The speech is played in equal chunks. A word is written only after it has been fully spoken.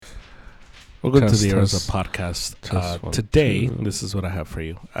Welcome to the Test. Arosa podcast. One, Today, two. this is what I have for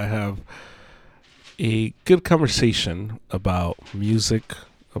you. I have a good conversation about music,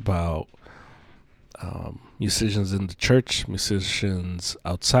 about musicians in the church, musicians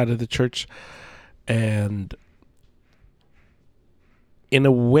outside of the church, and in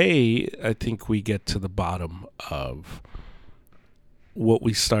a way, I think we get to the bottom of what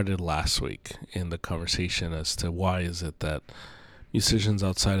we started last week in the conversation as to why is it that musicians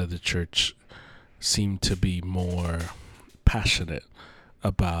outside of the church seem to be more passionate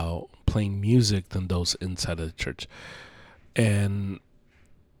about playing music than those inside of the church. And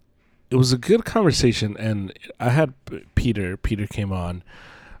it was a good conversation, and I had Peter came on,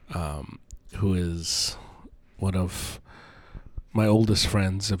 who is one of my oldest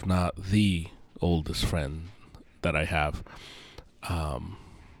friends, if not the oldest friend that I have.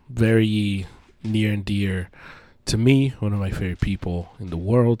 Very near and dear to me, one of my favorite people in the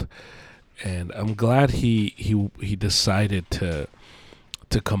world, and I'm glad he decided to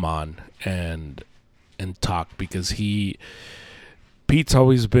come on and talk, because Pete's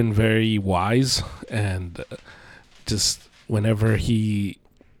always been very wise, and just whenever he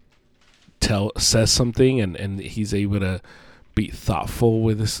says something and he's able to be thoughtful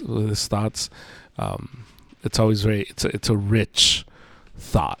with his thoughts, it's always it's a rich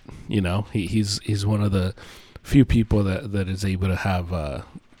thought, you know. He's one of the few people that is able to have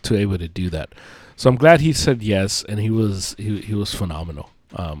able to do that. So I'm glad he said yes, and he was phenomenal.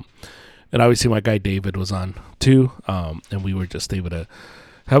 And obviously my guy David was on too, and we were just able to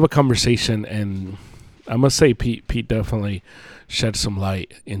have a conversation. And I must say, Pete definitely shed some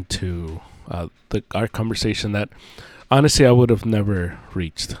light into our conversation that honestly I would have never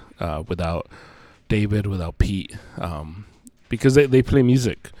reached without David, without Pete, because they play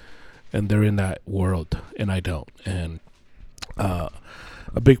music and they're in that world and I don't. And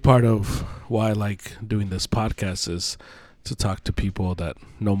a big part of why I like doing this podcast is to talk to people that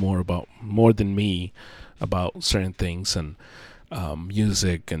know more than me about certain things, and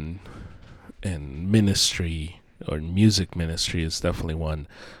music and ministry, or music ministry is definitely one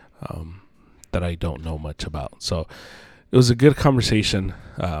that I don't know much about. So it was a good conversation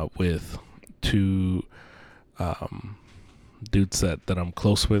with two dudes that I'm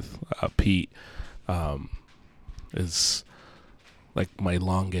close with. Pete is like my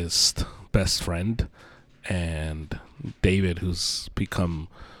longest best friend, and David, who's become,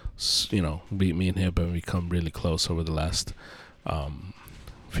 me and him have become really close over the last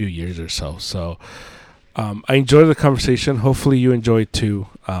few years or so. So I enjoyed the conversation. Hopefully you enjoyed too.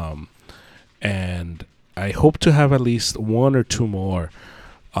 And I hope to have at least one or two more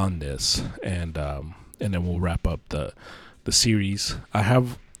on this, and then we'll wrap up the series. I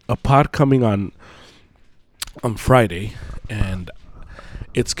have a pod coming on Friday, and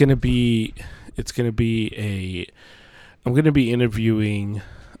I'm gonna be interviewing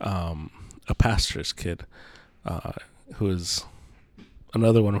a pastor's kid, who is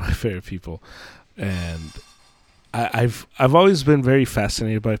another one of my favorite people, and I've always been very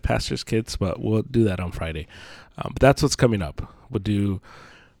fascinated by pastors' kids, but we'll do that on Friday. But that's what's coming up. We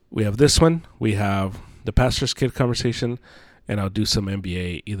have this one, we have the pastor's kid conversation, and I'll do some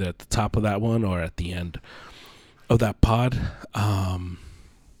NBA either at the top of that one or at the end of that pod.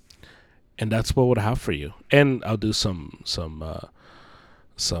 And that's what we'll have for you. And I'll do some soccer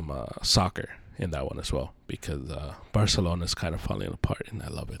in that one as well, because Barcelona is kind of falling apart, and I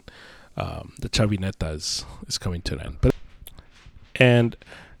love it. The Chavineta is coming to an end. And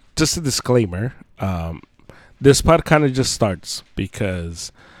just a disclaimer, this pod kind of just starts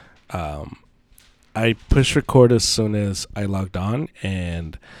because I pushed record as soon as I logged on,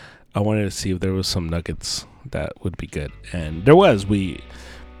 and I wanted to see if there was some nuggets that would be good. And there was.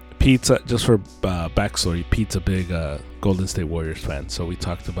 Pete's, just for backstory, Pete's a big Golden State Warriors fan, so we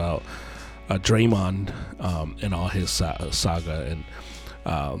talked about Draymond and all his saga,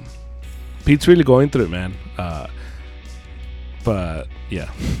 and Pete's really going through it, man. But yeah,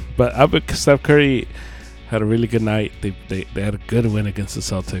 Steph Curry had a really good night. They had a good win against the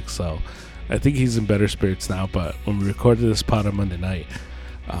Celtics, so I think he's in better spirits now. But when we recorded this pod on Monday night,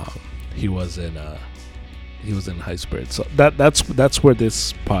 he was in high spirits. So that's where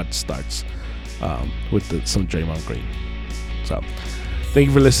this pod starts, with some Draymond Green. So thank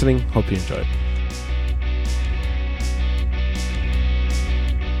you for listening. Hope you enjoyed.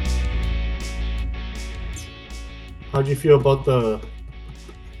 How'd you feel about the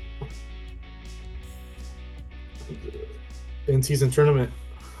in-season tournament?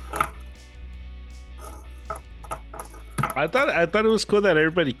 I thought it was cool that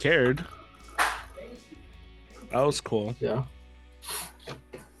everybody cared. That was cool. Yeah.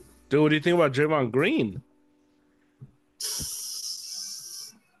 Dude, what do you think about Draymond Green?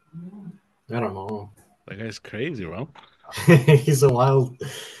 I don't know. That guy's crazy, bro. he's a wild.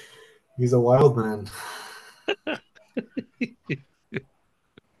 He's a wild man.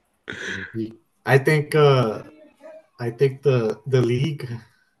 He, I think. I think the league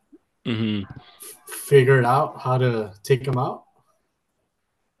Hmm. figured out how to take him out,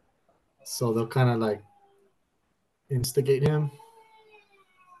 so they'll kind of like instigate him,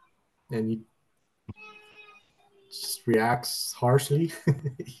 and he just reacts harshly.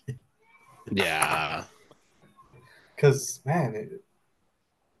 Yeah. Because man,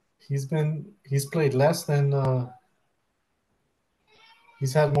 he's played less than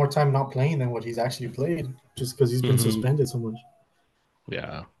he's had more time not playing than what he's actually played, just because he's been Hmm. suspended so much.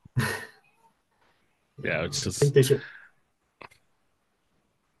 Yeah. Yeah, Yeah. It's I think just they should.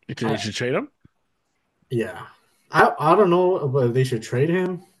 you think you I, should trade him? yeah, I don't know whether they should trade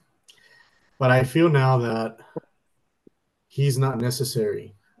him, but I feel now that he's not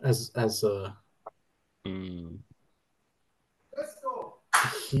necessary as Mm.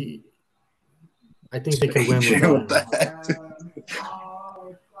 he. I think they could win without What him. the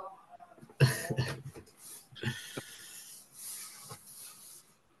heck?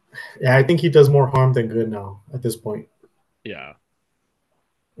 Yeah, I think he does more harm than good now at this point. Yeah.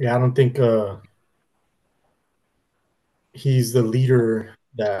 Yeah, I don't think he's the leader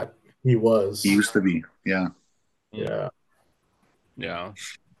that he He was. used to be. Yeah. Mm. Yeah, Yeah.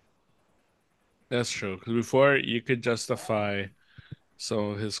 That's true. Because before you could justify some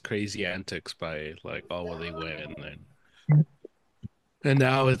of his crazy antics by like, oh, well, they win, and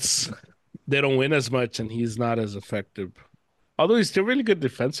now it's they don't win as much, and he's not as effective. Although he's still really good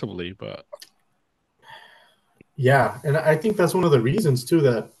defensively, but yeah, and I think that's one of the reasons too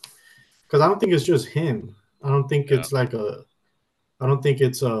that because I don't think it's just him. I don't think yeah. it's like a. I don't think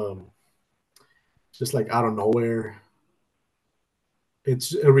it's just like out of nowhere.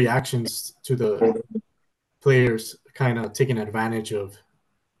 It's reactions to the players kind of taking advantage of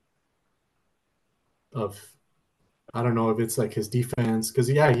I don't know if it's like his defense because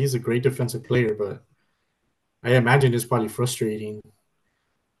yeah, he's a great defensive player, but I imagine it's probably frustrating.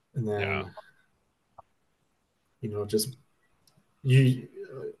 And Yeah. then just you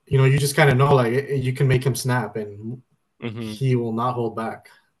just kind of know like you can make him snap and Hmm. he will not hold back.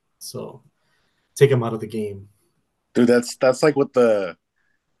 So take him out of the game. Dude, that's like what the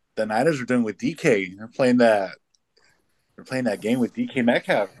Niners are doing with DK. They're playing that game with DK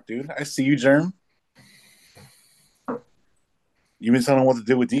Metcalf, dude. I see you, Germ. You've been telling him what to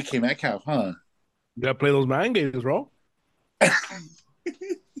do with DK Metcalf, huh? You gotta play those mind games, bro.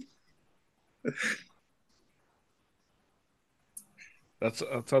 That's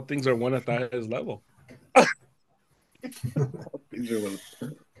how things are won at the highest level.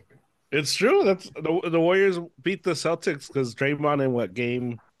 It's true. That's the Warriors beat the Celtics because Draymond in what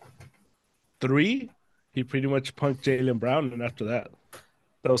game 3, he pretty much punked Jaylen Brown, and after that,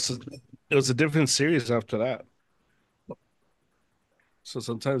 it was a different series after that. So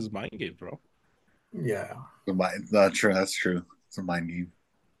sometimes it's mind games, bro. Yeah. Not true. That's true. It's a mind game.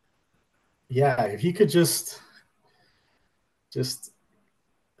 Yeah. If he could just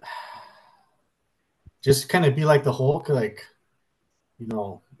just kind of be like the Hulk, like,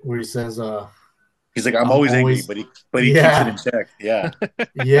 where he says, He's like, I'm I'm always angry, always, but he keeps it in yeah, check. Yeah,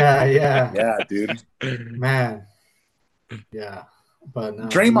 yeah, yeah, yeah, dude. man, yeah. But no,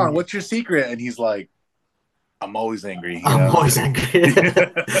 Draymond, what's your secret? And he's like, I'm always angry. You I'm know. always angry.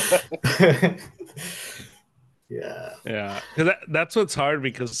 Yeah, Yeah, because that's what's hard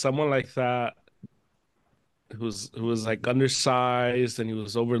because someone like that who was like undersized and he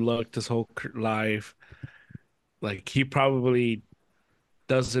was overlooked his whole life, like he probably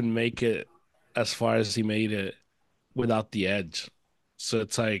doesn't make it as far as he made it without the edge. So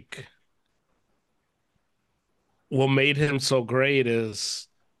it's like what made him so great is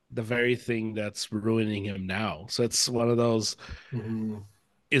the very thing that's ruining him now. So it's one of those, hmm,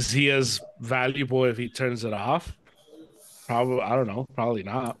 is he as valuable if he turns it off? Probably, I don't know, probably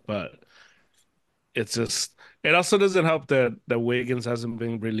not, but it's just it also doesn't help that Wiggins hasn't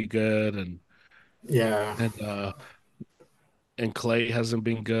been really good yeah, and uh and Clay hasn't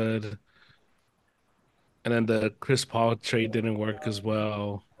been good. And then the Chris Paul trade didn't work as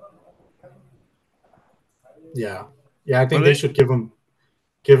well. yeah, yeah. I think they But should give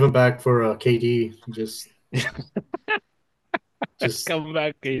him back for KD. Just come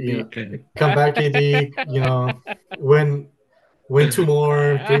back, KD. come back, KD. Win two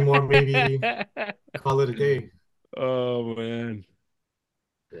more, three more, maybe. Call it a day. Oh man.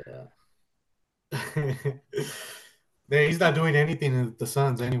 Yeah. He's not doing anything in the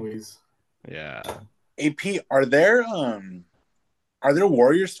Suns, anyways. Yeah. AP, are there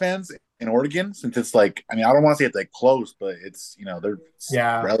Warriors fans in Oregon? Since it's like, I mean, I don't want to say it's like close, but it's they're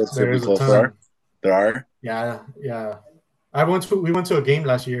Yeah, relatively there's a close. There are, ton. there are. Yeah, yeah. We went to a game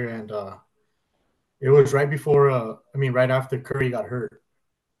last year, and it was right before. I mean, right after Curry got hurt.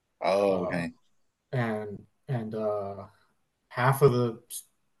 Oh, Uh, okay. and half of the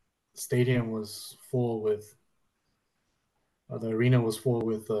stadium was full with the arena was full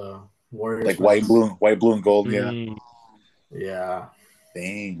with Warriors Like fans. white, blue, and gold. Yeah. Mm. Yeah,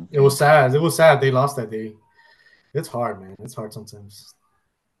 Dang. it Okay. was sad. It was sad they lost that day. It's hard, man. It's hard sometimes.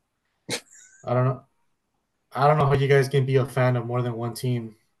 I don't know. I don't know how you guys can be a fan of more than one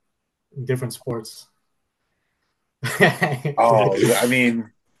team in different sports. Oh, I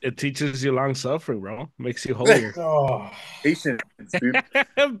mean, It teaches you long suffering, bro. Makes you holier. Oh, patience, dude.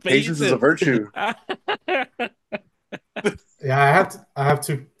 Patience is a Patience. virtue. yeah. I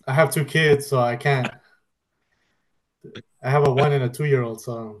have two kids, so I can't. I have a 1 and a 2 year old,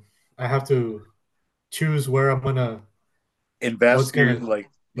 so I have to choose where I'm gonna. What's Invest your gonna? like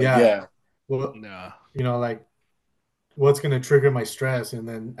Yeah. yeah. Well, Nah. like what's gonna trigger my stress, and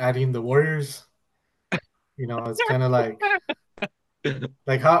then adding the Warriors. It's kind of like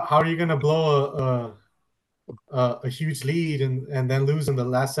how are you gonna blow a huge lead and then lose in the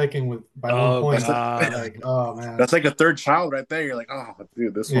last second with by one Oh That's point? like God. Like, oh man, that's like a third child right there. You're like, oh,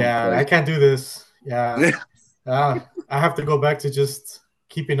 dude, this one's yeah, I like, can't do this. Yeah, I have to go back to just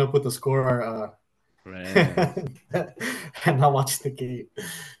keeping up with the score Man. and not watch the game.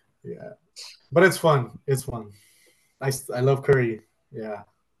 Yeah, but it's fun. It's fun. I love Curry. Yeah,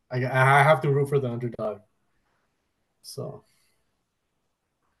 I have to root for the underdog. So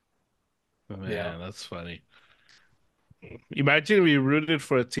yeah, Man, that's funny. Imagine we rooted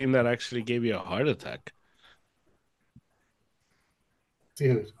for a team that actually gave you a heart attack.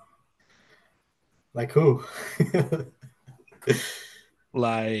 dude, like who?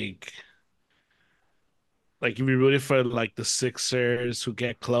 Like, if we rooted for like the Sixers who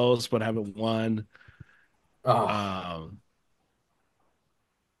get close but haven't won. Oh, Um,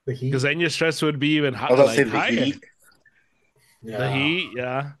 the because Heat. then your stress would be even I was about to say like the higher. Heat. The Yeah, Heat,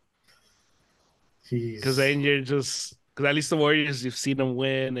 yeah. Because jeez. then you're just because at least the Warriors you've seen them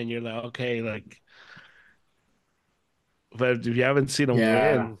win and you're like okay but if you haven't seen them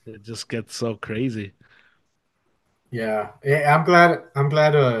Yeah, win it just gets so crazy. yeah. I'm glad. I'm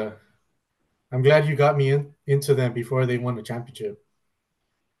glad. I'm glad you got me into them before they won the championship.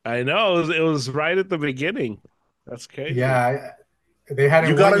 I know it was right at the beginning. That's crazy. Yeah, they You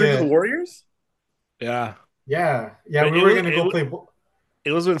hadn't got won him into the yet. Warriors? Yeah, Yeah, yeah. but We it were was gonna it go wa- play.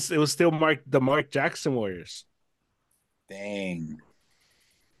 it was when it was still Mark Jackson Warriors. Dang.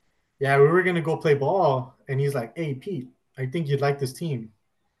 Yeah, we were gonna go play ball, and he's like, "Hey, Pete, I think you'd like this team."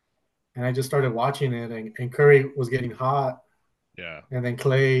 And I just started watching it, and Curry was getting hot, Yeah. and then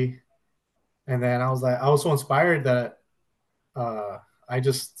Clay, and then I was so inspired that uh, I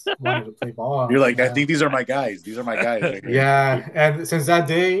just wanted to play You're ball. like, I Yeah, think these are my guys. These are my guys right here. yeah. And since that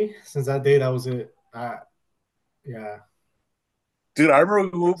day, that was it. Yeah. Dude, I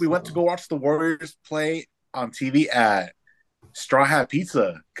remember we went to So go watch the Warriors play on TV at Straw Hat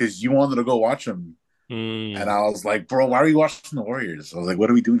Pizza because you wanted to go watch them. And Mm. I was like, bro, why are we watching the Warriors? I was like, what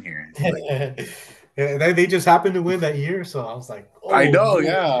are we doing here? He's like, they just happened to win that year, so I was like, I oh know, no,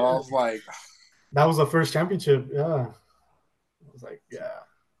 yeah. I yeah. was like, That was the first championship. Yeah, I was like, yeah,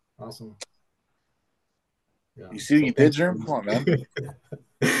 awesome. Yeah, you see what so you did, thanks. Jerm? Come on, man.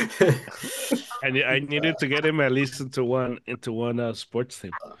 And I needed to get him at least into one sports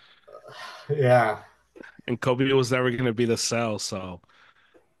team. Yeah, And Kobe was never going to be the sell. So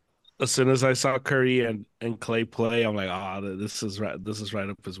as soon as I saw Curry and Clay play, I'm like, this is right. This is right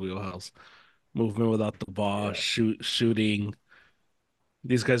up his wheelhouse. Movement without the ball, yeah, shooting.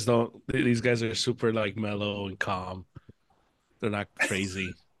 These guys don't. These guys are super like mellow and calm. They're not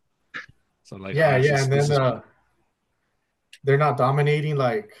crazy. So I'm like, yeah, this yeah. is And this then is they're not dominating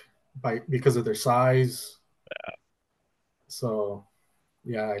like by because of their size. So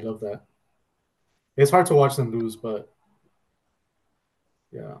yeah, I love that. It's hard to watch them lose, but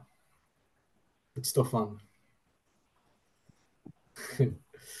yeah, it's still fun.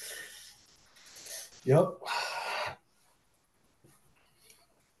 Yep.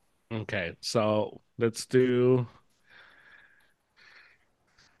 okay. So let's do.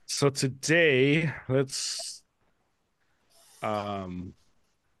 So today, let's um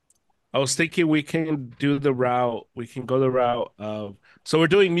I was thinking we can do the route. We can go the route of. So we're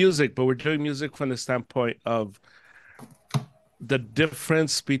doing music, but we're doing music from the standpoint of the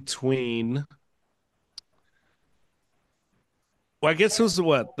difference between Well, I guess it was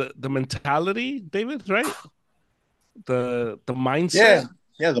what the mentality, David, right? The Yeah, mindset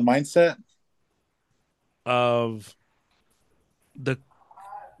yeah, the mindset. of the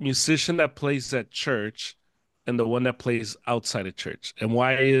musician that plays at church and the one that plays outside of church. And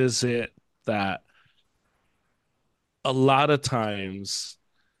why is it that a lot of times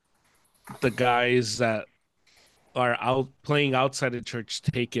the guys that are out playing outside of church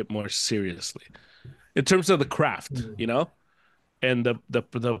take it more seriously in terms of the craft, Mm. you know? And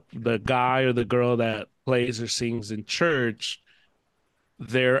the guy or the girl that plays or sings in church,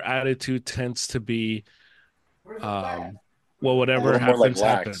 their attitude tends to be well, A whatever little more like happens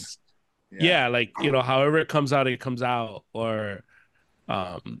lax. happens. Yeah. Yeah, like, however it comes out, it comes out. Or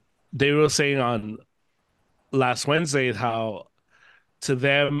um they were saying on last Wednesday how to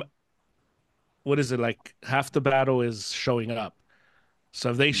them, what is it, like half the battle is showing up.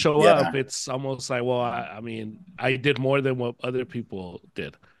 So if they show Yeah. up, it's almost like, well, I mean, I did more than what other people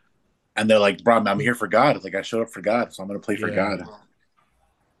did. And they're like, bro, I'm here for God. It's like I showed up for God, so I'm gonna play for Yeah. God.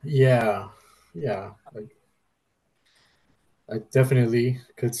 Yeah, yeah. I definitely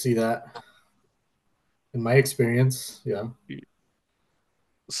could see that in my experience. Yeah.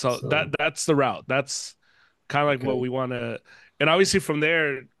 So So that's the route. That's kind of like what okay. we want to, and obviously from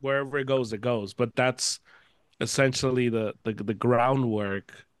there, wherever it goes, it goes. But that's essentially the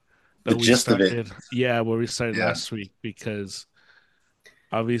groundwork The that we gist of it. started. Yeah, where we started Yeah. last week, because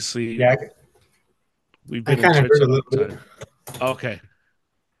obviously Yeah, we've I been in kind of church heard a a long little bit. time. Okay,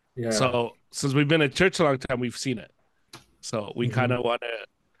 Yeah. so since we've been in church a long time, we've seen it. So we kind Hmm. of want to.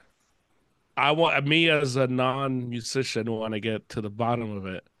 I want me as a non-musician want to get to the bottom of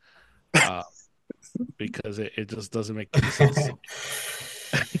it, uh, because it just doesn't make any sense.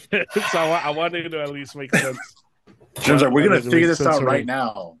 So I wanted to at least make sense. Jim's like, we're gonna Wanted to figure make this sense out for right me.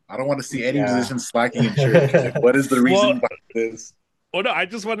 now. I don't want to see any Yeah. musicians slacking in church. Like, what is the Well, reason behind this? oh no, I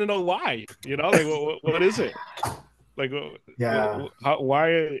just want to know why. Like what is it? Like Yeah.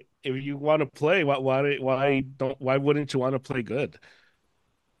 why, if you want to play, why wouldn't you want to play good?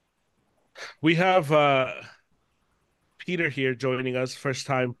 We have Peter here joining us first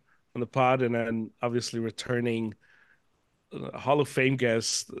time on the pod, and then obviously returning Hall of Fame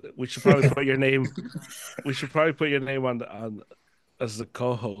guest. We should probably put your name. We should probably put your name on as the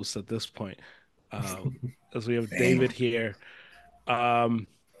co-host at this point, um, as we have Dang, David here. Um,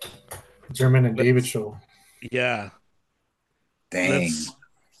 German and David let's show. yeah, dang. let's.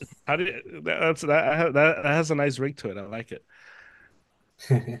 How did that has a nice ring to it. I like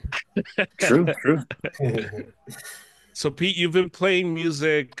True, it. true. So Pete, you've been playing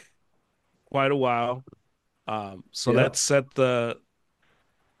music quite a while. So Yep. let's set the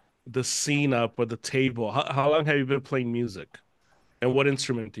scene up or the table. How long have you been playing music? And what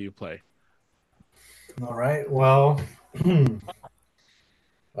instrument do you play? All right. Well,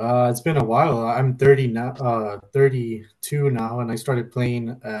 it's been a while. I'm 30 now, 32 now, and I started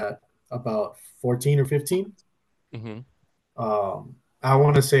playing at about 14 or 15. Hmm. I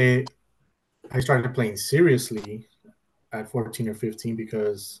want to say I started playing seriously at 14 or 15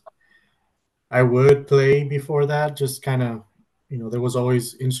 because I would play before that, just kind of, there was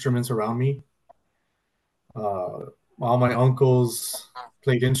always instruments around me. Uh, all my uncles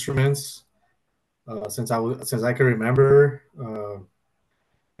played instruments since I can remember.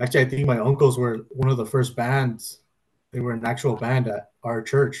 Actually, I think my uncles were one of the first bands. They were an actual band at our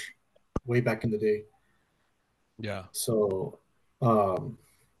church way back in the day. Yeah. So um,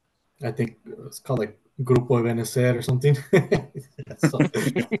 I think it's called like Grupo Ebenecer or something. So,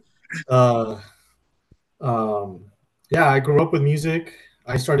 uh, um, yeah, I grew up with music.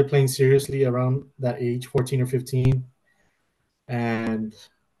 I started playing seriously around that age, 14 or 15, and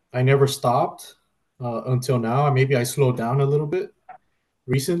I never stopped until now. Maybe I slowed down a little bit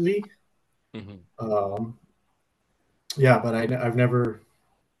recently. Hmm. Um, yeah, but I've never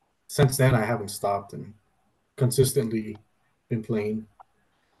since then I haven't stopped and consistently been playing.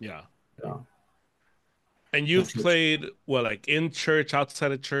 Yeah. Yeah, And at you've church. played, well, like in church,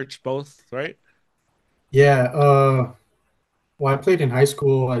 outside of church, both, right? Yeah. Well, I played in high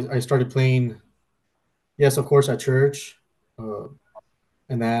school. I started playing, yes, of course, at church. Uh,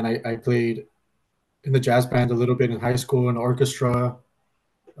 and then I played in the jazz band a little bit in high school, in orchestra,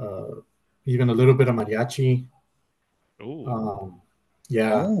 uh, even a little bit of mariachi. Oh. Um,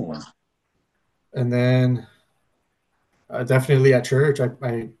 yeah. Oh, And then definitely at church,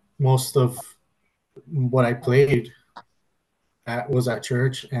 I most of what I played at was at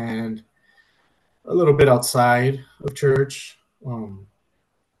church and a little bit outside of church.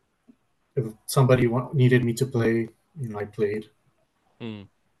 If somebody needed me to play, I played. Mm.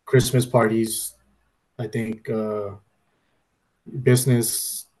 Christmas parties. I think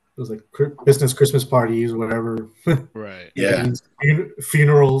business. It was like business Christmas parties, whatever. Right. Yeah. Weddings,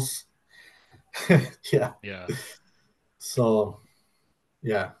 funerals. Yeah. Yeah. So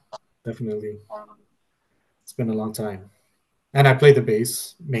yeah, definitely. It's been a long time. And I play the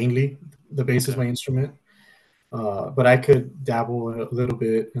bass mainly. The bass is Okay. my instrument. But I could dabble a little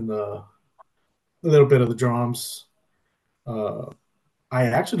bit in a little bit of the drums. Uh, I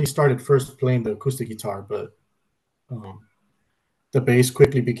actually started first playing the acoustic guitar, but um, the bass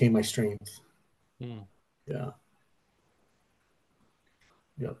quickly became my strength. Mm. Yeah,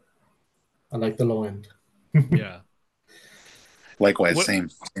 yep. I like the low end. Yeah. Likewise, What same.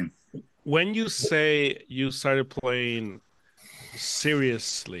 when you say you started playing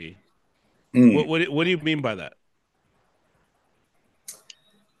seriously, Mm. what do you mean by that?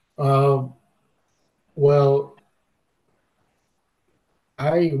 Uh, well,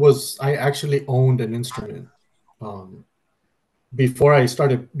 I actually owned an instrument. Um, before I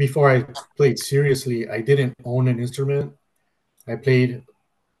played seriously, I didn't own an instrument. I played.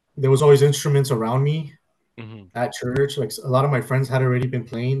 There was always instruments around me Hmm. at church. Like a lot of my friends had already been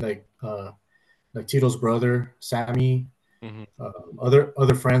playing, like Tito's brother, Sammy, Hmm.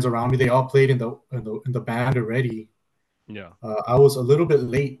 other friends around me. They all played in the band already. Yeah. I was a little bit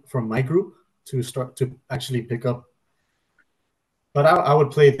late from my group to start to actually pick up, but I would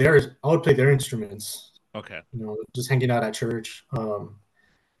play their instruments. Okay. Just hanging out at church.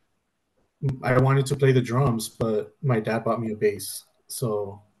 I wanted to play the drums, but my dad bought me a bass,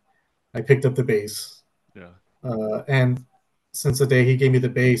 so I picked up the bass. Yeah. And since the day he gave me the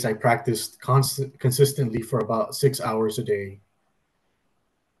bass, I practiced consistently for about 6 hours a day,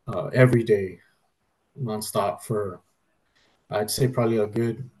 every day, nonstop for I'd say probably a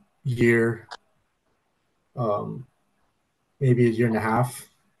good year, um, maybe a year and a half,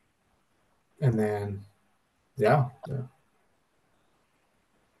 and then yeah.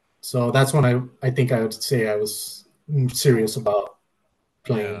 So that's when I think I would say I was serious about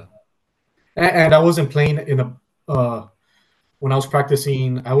playing, Yeah. and I wasn't playing in a when I was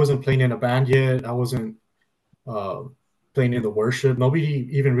practicing. I wasn't playing in a band yet. I wasn't uh, playing in the worship. Nobody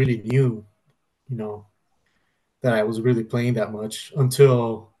even really knew, you know, that I was really playing that much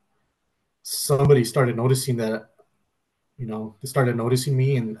until somebody started noticing that. They started noticing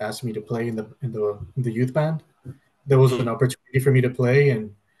me and asked me to play in the youth band. There was an Mm. opportunity for me to play,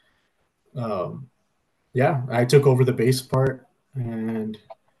 and um, yeah, I took over the bass part and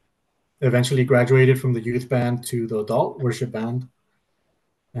eventually graduated from the youth band to the adult worship band.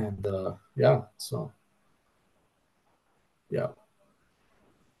 And yeah, so yeah.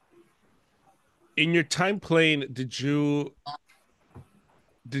 In your time playing,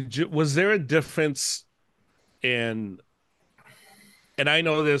 was there a difference in, and I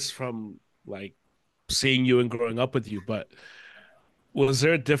know this from like seeing you and growing up with you, but was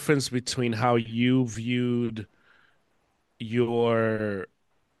there a difference between how you viewed your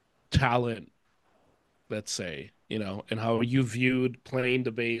talent, let's say, and how you viewed playing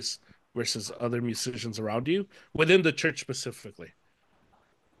the bass versus other musicians around you within the church specifically?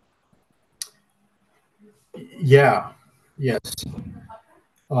 Yeah, yes.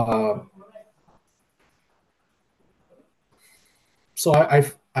 Uh, so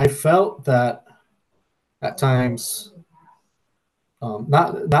I felt that at times,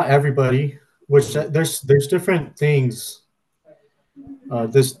 not everybody, which Hmm. there's different things.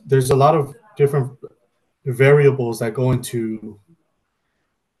 There's a lot of different variables that go into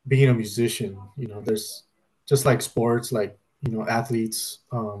being a musician. There's just like sports, like athletes.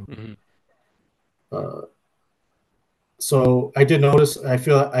 Hmm. Uh, so I did notice. I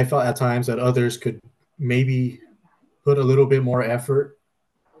felt at times that others could maybe put a little bit more effort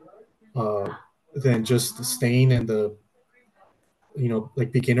uh, than just staying in the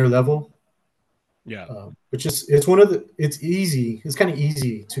like beginner level. Yeah. Which is it's easy. It's kind of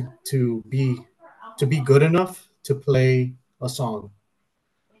easy to be good enough to play a song.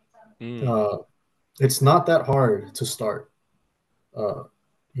 Mm. Uh, it's not that hard to start. Uh,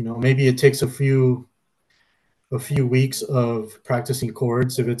 maybe it takes a few weeks of practicing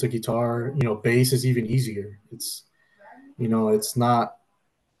chords if it's a guitar. Bass is even easier. It's not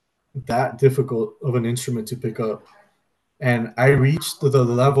that difficult of an instrument to pick up. And I reached the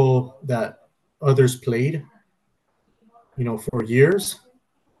level that others played, for years.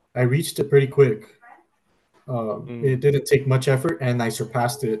 I reached it pretty quick. It Mm. didn't take much effort, and I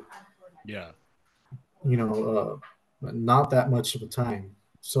surpassed it. Yeah. You know, not that much of a time.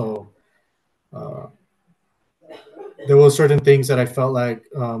 So uh, there were certain things that I felt like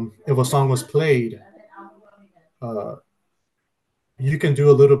if a song was played, uh, you can do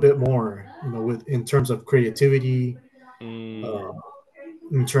a little bit more. With in terms of creativity, Mm, uh,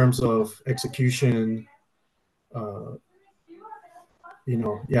 in terms of execution. Uh,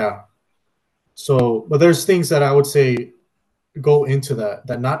 yeah. So, but there's things that I would say go into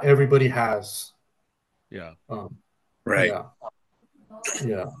that not everybody has. yeah. Um, Right. yeah,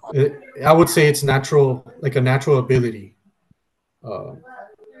 yeah. I would say it's natural, like a natural ability, uh,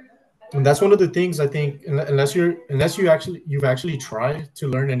 and that's one of the things I think. Unless you've actually tried to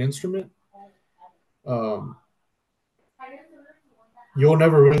learn an instrument, um, you'll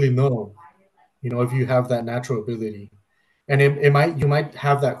never really know. If you have that natural ability, and it might you might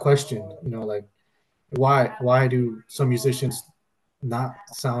have that question. Like why do some musicians not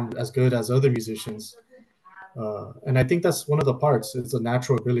sound as good as other musicians? And I think that's one of the parts. It's a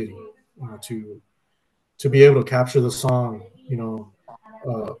natural ability, to be able to capture the song.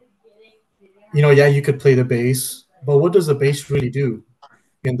 Uh, yeah, you could play the bass, but what does the bass really do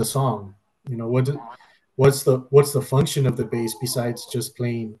in the song? What's the function of the bass besides just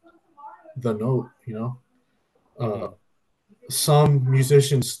playing the note? Uh, Hmm. some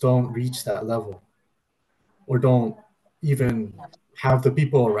musicians don't reach that level, or don't even have the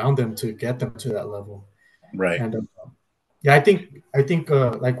people around them to get them to that level. Right. And yeah, I think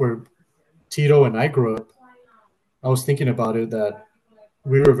like where Tito and I grew up, I was thinking about it, that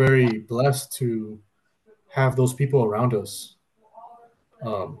we were very blessed to have those people around us.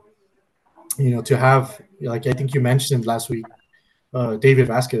 Um, to have, like, I think you mentioned last week, David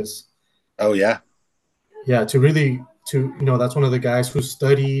Vasquez. Oh yeah. Yeah, to really, that's one of the guys who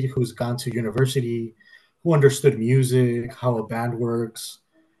studied, who's gone to university, who understood music, how a band works.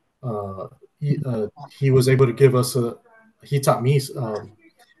 Uh, he was able to give us a. He taught me,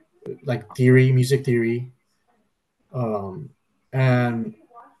 like, music theory, and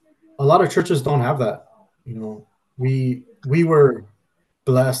a lot of churches don't have that. We were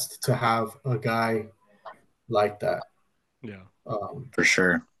blessed to have a guy like that. Yeah. Um, For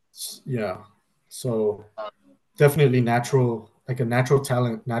sure. yeah, so definitely natural, like a natural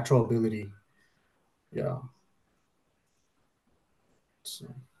talent, natural ability. Yeah. So,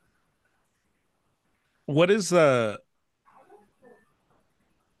 What is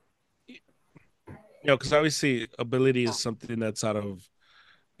because obviously ability is something that's out of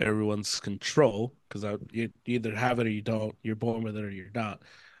everyone's control because you either have it or you don't. You're born with it or you're not.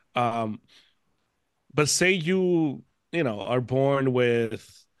 Um, but say are born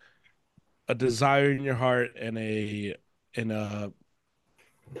with a desire in your heart and a and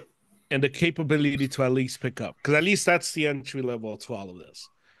the capability to at least pick up, because at least that's the entry level to all of this,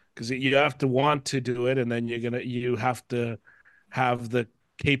 because you have to want to do it, and then you have to have the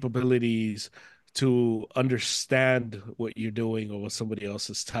capabilities to understand what you're doing or what somebody else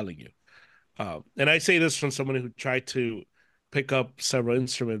is telling you. And I say this from someone who tried to pick up several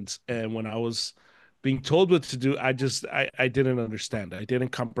instruments, and when I was being told what to do, I didn't understand, I didn't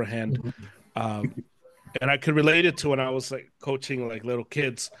comprehend. um, and I could relate it to when I was like coaching like little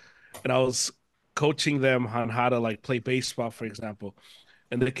kids, and I was coaching them on how to like play baseball, for example.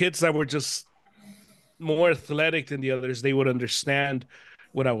 And the kids that were just more athletic than the others, they would understand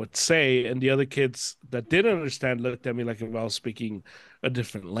what I would say, and the other kids that didn't understand looked at me like if I was speaking a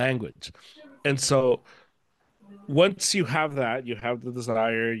different language. And so once you have that, you have the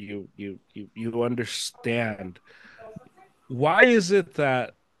desire, you understand. Why is it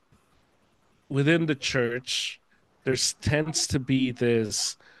that within the church there tends to be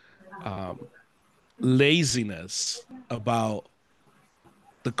this um, laziness about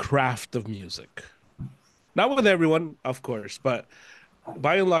the craft of music? Not with everyone, of course, but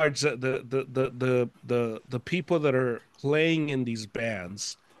by and large, the people that are playing in these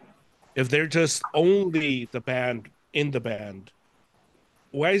bands, if they're just only the band in the band,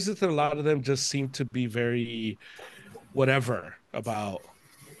 why is it that a lot of them just seem to be very whatever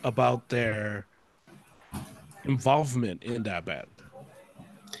about their involvement in that band?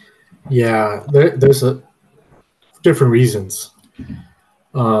 yeah, there's a different reasons.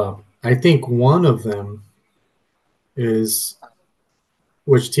 I think one of them is,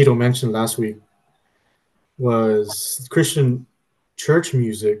 which Tito mentioned last week, was Christian church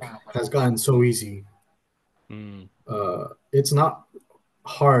music has gotten so easy. Mm, It's not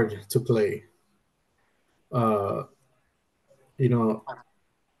hard to play, uh, you know,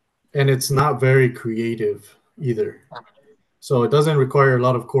 and it's not very creative either. So it doesn't require a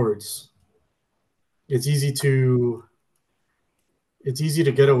lot of chords. It's easy to it's easy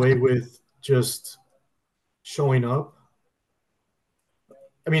to get away with just showing up.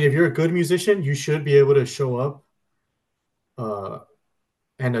 I mean, if you're a good musician, you should be able to show up, uh,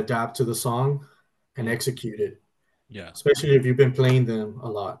 and adapt to the song and mm, execute it, yeah. especially if you've been playing them a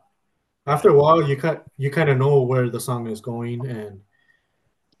lot. after a while, you kind of know where the song is going, and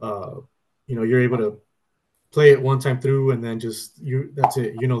uh, you're able to play it one time through, and then just that's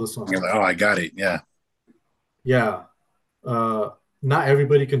it. You know the song. You're like, oh, I got it. Yeah. Yeah. Uh, Not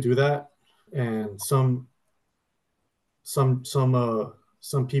everybody can do that, and some some uh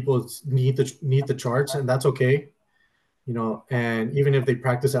some people need the charts, and that's okay. And even if they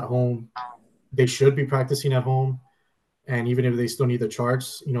practice at home, they should be practicing at home. And even if they still need the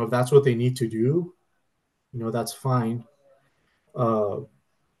charts, if that's what they need to do, that's fine. Uh,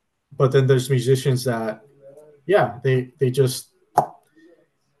 but then there's musicians that, yeah, they just,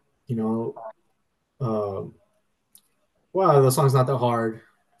 you know, uh, well, the song's not that hard.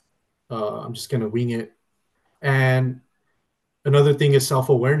 I'm just gonna wing it. And another thing is self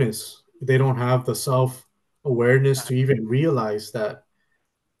awareness. They don't have the self awareness to even realize that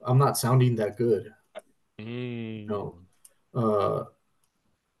I'm not sounding that good. You Mm. uh,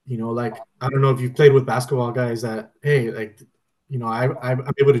 like I don't know if you've played with basketball guys that, hey, like,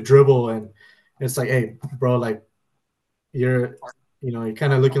 I'm able to dribble, and it's like, hey, bro, like you're, you're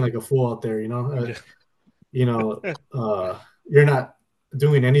kind of looking like a fool out there, Yeah. you know, uh, you're not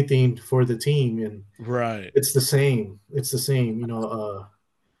doing anything for the team, and Right. it's the same. It's the same,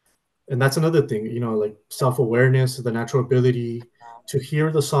 and that's another thing, like self awareness, the natural ability to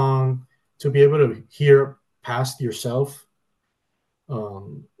hear the song, to be able to hear past yourself,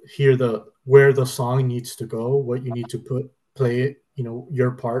 hear the where the song needs to go, what you need to play it,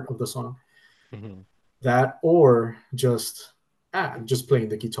 your part of the song, Hmm. that, or just playing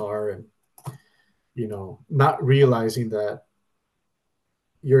the guitar, and not realizing that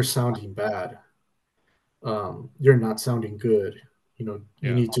you're sounding bad, you're not sounding good, you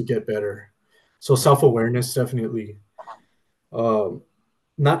Yeah. need to get better. So self-awareness, definitely. um,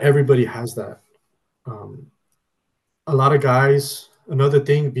 Not everybody has that. um, a lot of guys, another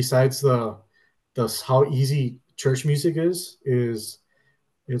thing besides the how easy church music is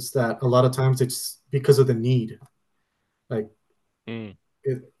it's that a lot of times it's because of the need. Like, Mm.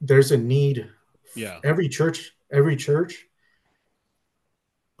 there's a need. Yeah. Every church,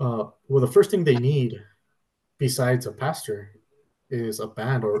 well, the first thing they need besides a pastor is a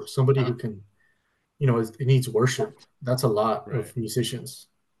band or somebody who can, it needs worship. That's a lot Right. of musicians.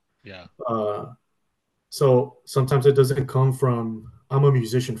 Yeah. uh, so sometimes it doesn't come from I'm a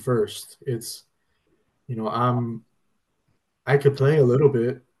musician first. It's, I could play a little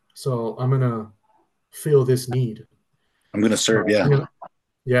bit, so I'm gonna feel this need. I'm gonna serve. Yeah.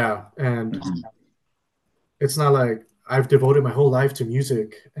 Yeah, and Mhm. it's not like I've devoted my whole life to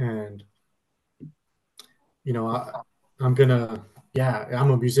music, and you know I, I'm gonna, yeah,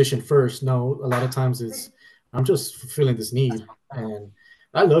 I'm a musician first. No, a lot of times it's I'm just fulfilling this need, and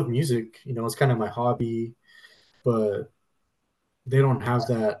I love music. It's kind of my hobby, but they don't have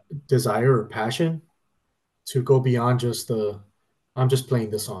that desire or passion to go beyond just the I'm just playing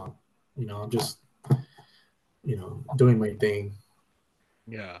the song. I'm just doing my thing.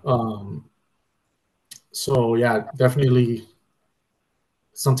 Yeah. Um, so yeah, definitely.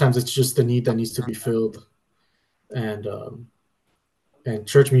 Sometimes it's just the need that needs to be filled, and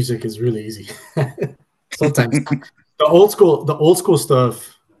church music is really easy. Sometimes the old school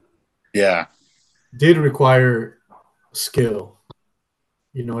stuff Yeah. did require skill.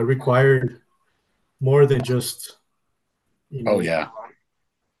 It required more than just, you Oh know yeah.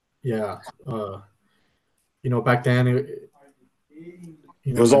 yeah. Back then,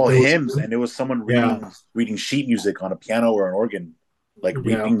 It was like all there was, hymns, and it was someone yeah, reading sheet music on a piano or an organ, like yeah,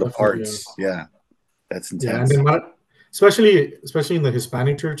 reading the definitely, yeah. parts. Yeah, that's Yeah, and intense. then especially in the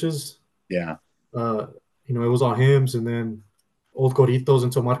Hispanic churches, Yeah. uh, it was all hymns, and then old corritos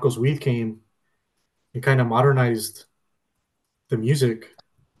until Marcos Witt came and kind of modernized the music.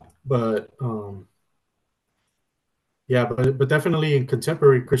 But yeah, but definitely in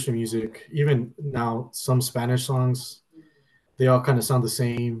contemporary Christian music, even now, some Spanish songs, they all kind of sound the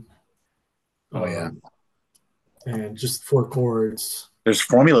same, Oh yeah. um, and just four chords. There's And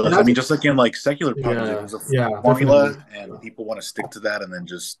formulas. I that's mean, just like in like secular pop music, Yeah, there's a yeah, definitely. formula, and people want to stick to that, and then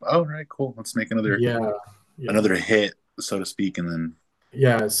just, oh, right, cool, let's make Yeah, yeah, another hit, so to speak, and then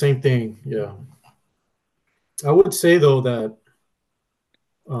yeah. Same thing. Yeah, I would say though that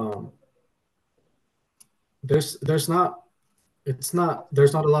um, there's not it's not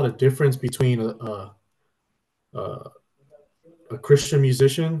there's not a lot of difference between a, a Christian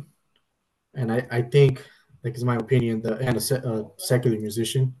musician, and I think, like, is my opinion, and a secular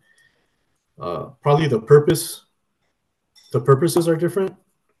musician. Probably the purposes are different.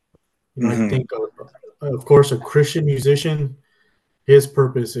 I hmm think, of course, a Christian musician, his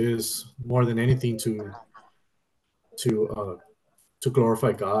purpose is more than anything to to uh, to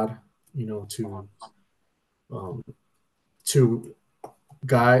glorify God. you know, um, to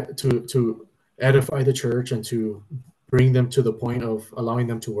guide to edify the church and to bring them to the point of allowing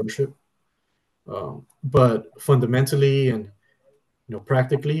them to worship. But fundamentally and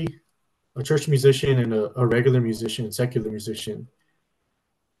practically, a church musician and a regular musician, secular musician,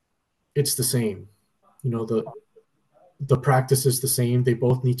 it's the same. The practice is the same. They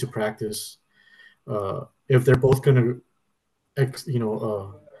both need to practice. If they're both going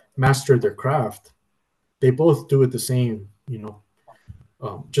to, master their craft, they both do it the same.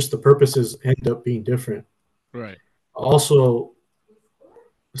 Just the purposes end up being different. Right. Also,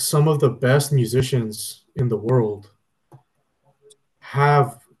 some of the best musicians in the world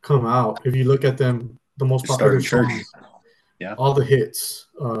have come out. If you look at them, the most popular Starting churches. songs, Yeah. all the hits,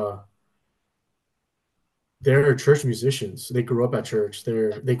 they're church musicians. They grew up at church.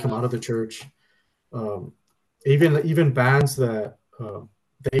 They come out of the church. Um, even bands that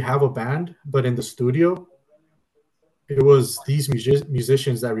they have a band, but in the studio, it was these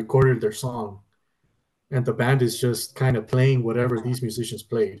musicians that recorded their song, and the band is just kind of playing whatever these musicians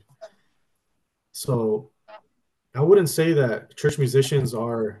played. So I wouldn't say that church musicians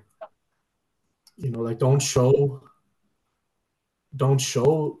are, like don't show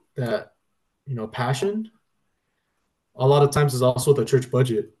that passion. A lot of times is also the church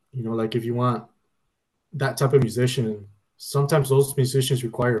budget. Like if you want that type of musician, sometimes those musicians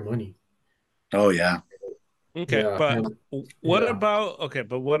require money. Oh yeah. Okay, Yeah, but and what yeah, about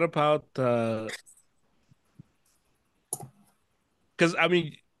because I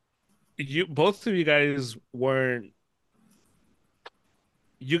mean, you both of you guys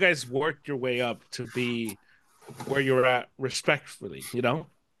worked your way up to be where you're at respectfully,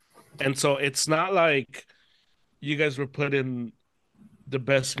 and so it's not like you guys were put in the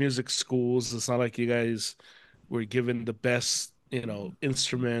best music schools. It's not like you guys were given the best,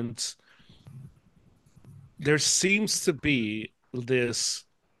 instruments. There seems to be this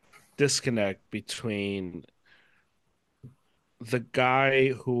disconnect between the guy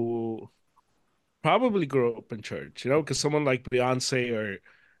who probably grew up in church, because someone like Beyonce or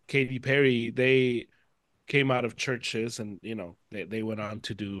Katy Perry, they came out of churches and, they went on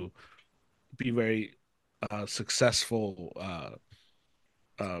to be very successful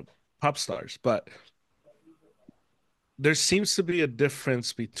uh, pop stars. But there seems to be a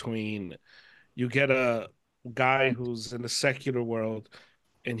difference between you get a guy who's in the secular world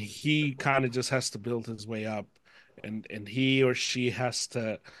and he kind of just has to build his way up, and he or she has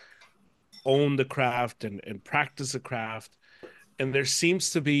to own the craft and practice the craft. And there seems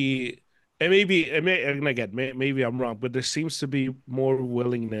to be, and again, maybe I'm wrong, but there seems to be more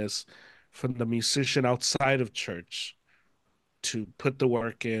willingness from the musician outside of church to put the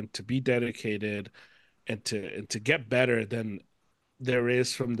work in, to be dedicated, and to get better than there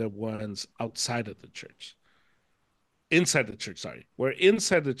is from the ones outside of the church. Inside the church, sorry. Where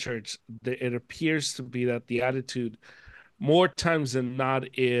inside the church, it appears to be that the attitude more times than not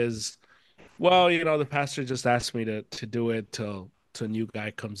is, well, the pastor just asked me to do it till a new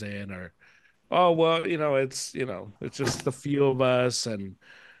guy comes in, or, oh well, it's just the few of us, and,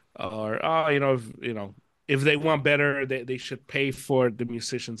 or, oh, if they want better, they should pay for the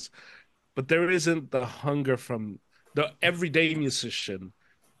musicians. But there isn't the hunger from the everyday musician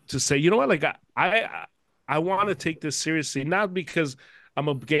to say, you know what, like I want to take this seriously, not because I'm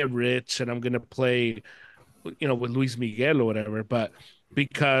gonna get rich and I'm gonna play, with Luis Miguel or whatever, but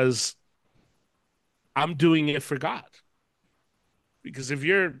because I'm doing it for God. Because if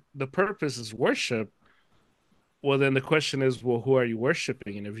the purpose is worship, well, then the question is, well, who are you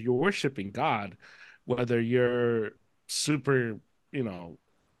worshiping? And if you're worshiping God, whether you're super, you know,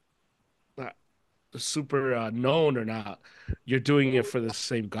 uh, super known or not, you're doing it for the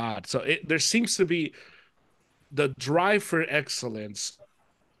same God. So there seems to be the drive for excellence.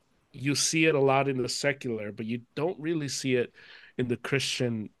 You see it a lot in the secular, but you don't really see it in the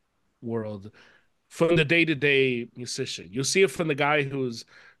Christian world from the day-to-day musician. You'll see it from the guy who's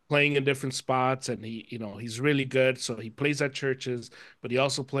playing in different spots, and he's really good. So he plays at churches, but he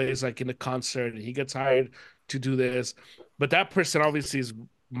also plays like in a concert, and he gets hired to do this. But that person obviously is,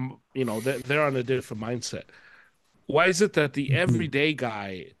 they're on a different mindset. Why is it that the mhm. everyday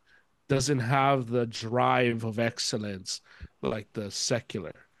guy doesn't have the drive of excellence like the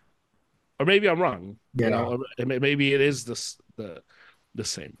secular? Or maybe I'm wrong, Yeah, or maybe it is the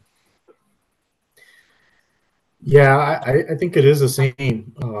same. yeah. I think it is the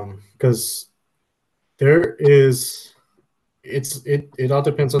same because there is. It all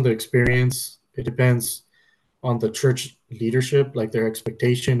depends on the experience. It depends on the church leadership, like their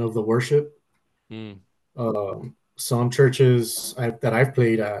expectation of the worship. Mm, Some churches that I've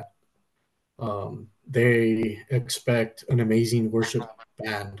played at, They expect an amazing worship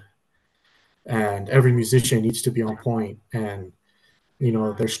band, and every musician needs to be on point. And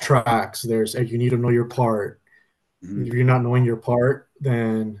there's tracks. There's you need to know your part. Mhm. If you're not knowing your part,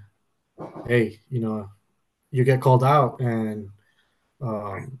 then hey, you get called out, and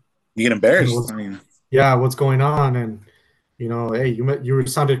um, You get embarrassed. I mean, yeah, what's going on? And hey, you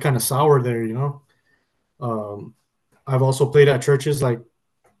sounded kind of sour there. Um, I've also played at churches like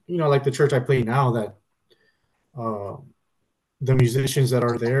like the church I play now, that uh, the musicians that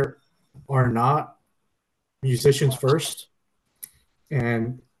are there are not musicians first,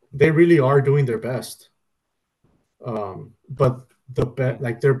 and they really are doing their best. But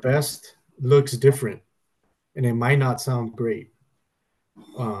like their best looks different, and it might not sound great.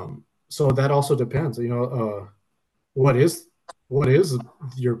 So that also depends. What is what is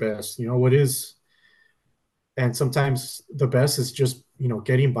your best? What is, and sometimes the best is just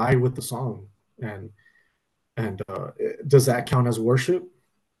getting by with the song, and does that count as worship?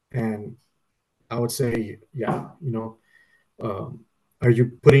 And I would say, yeah. Um, are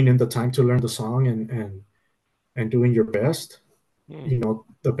you putting in the time to learn the song, and doing your best? Mm.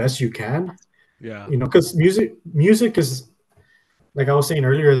 The best you can. Yeah. Because music is, like I was saying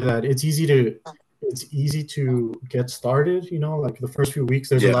earlier, that it's easy to get started. Like the first few weeks,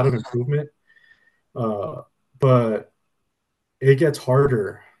 there's a yeah, lot of improvement, but it gets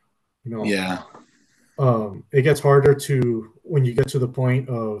harder. You know, yeah, it gets harder to when you get to the point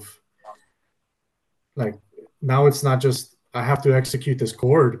of, like, now it's not just I have to execute this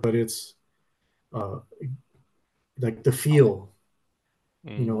chord, but it's uh, like the feel,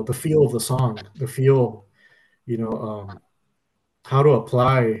 Mm. the feel of the song, the feel, you know, um, how to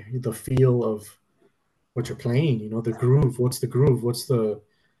apply the feel of what you're playing. The groove. What's the groove? What's the,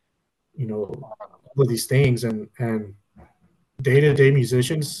 all of these things, and day to day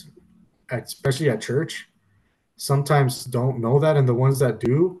musicians, especially at church, sometimes don't know that, and the ones that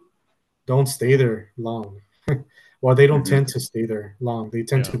do don't stay there long. Well, they don't hmm tend to stay there long. They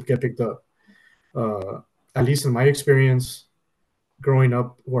tend Yeah. to get picked up. Uh, at least in my experience, growing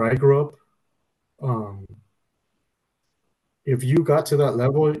up where I grew up, um, if you got to that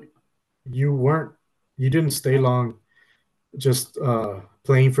level, you weren't, you didn't stay long just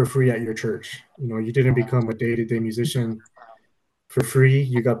playing for free at your church. You didn't become a day to day musician for free.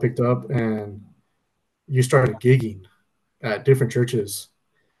 You got picked up and you started gigging at different churches,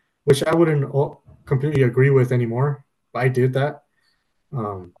 which I wouldn't completely agree with anymore. But I did that,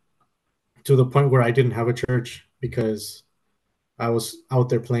 um, to the point where I didn't have a church because I was out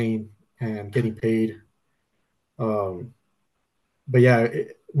there playing and getting paid. Um, but yeah,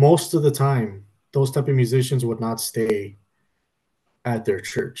 most of the time, those type of musicians would not stay at their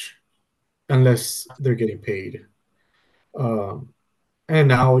church unless they're getting paid. Um, and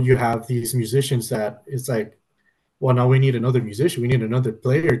now you have these musicians that it's like, well, now we need another musician. We need another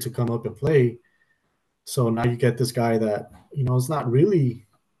player to come up and play. So now you get this guy that, it's not really,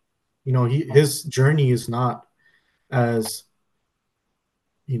 his journey is not as,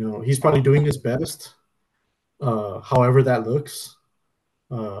 he's probably doing his best, however that looks.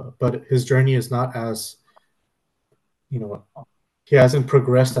 But his journey is not as, you know, he hasn't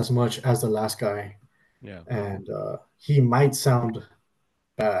progressed as much as the last guy. Yeah. And he might sound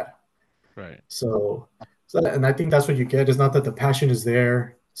bad. Right. And I think that's what you get. It's not that the passion is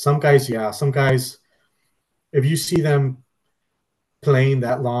there. Some guys, yeah, some guys, if you see them playing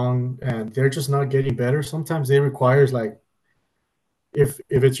that long and they're just not getting better, sometimes they requires, like, if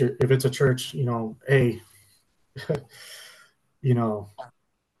it's a church, hey, you know,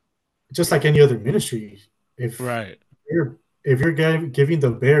 just like any other ministry, if Right. you're if you're giving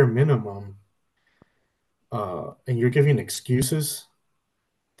the bare minimum, and you're giving excuses,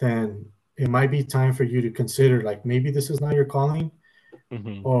 then it might be time for you to consider, like, maybe this is not your calling,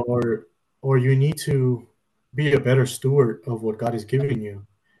 Hmm. or you need to be a better steward of what God is giving you.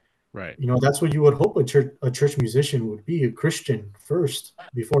 Right. That's what you would hope a church musician would be, a Christian first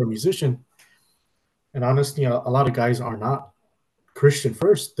before a musician. And honestly, a lot of guys are not Christian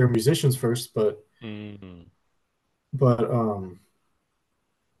first; they're musicians first. Hmm. But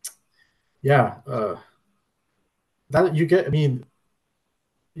yeah, that you get. I mean,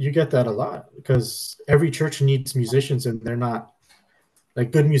 you get that a lot because every church needs musicians, and they're not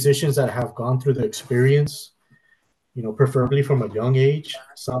like good musicians that have gone through the experience. Preferably from a young age.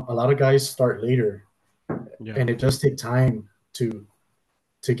 A lot of guys start later, Yeah. and it does take time to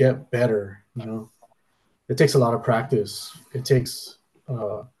get better. It takes a lot of practice. It takes,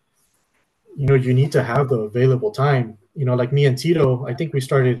 you need to have the available time. Like me and Tito, I think we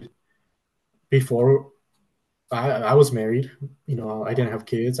started before I was married. You know, I didn't have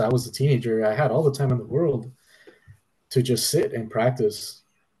kids. I was a teenager. I had all the time in the world to just sit and practice.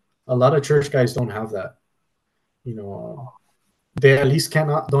 A lot of church guys don't have that. You know, they at least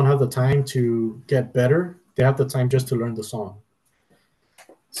cannot don't have the time to get better. They have the time just to learn the song.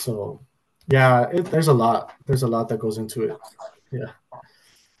 So, yeah, there's a lot. There's a lot that goes into it. Yeah,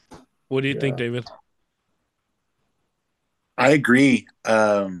 What do you think, yeah, David? I agree.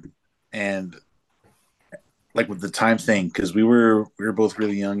 And like with the time thing, because we were both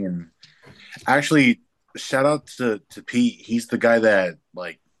really young, and actually, shout out to Pete. He's the guy that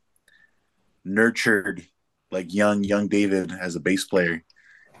like nurtured like young David as a bass player.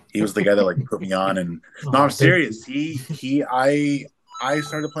 He was the guy that like put me on. And no, I'm Oh, thank you. serious. I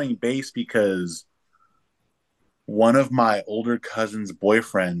started playing bass because one of my older cousin's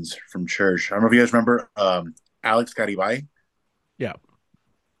boyfriends from church. I don't know if you guys remember Alex Garibay. Yeah.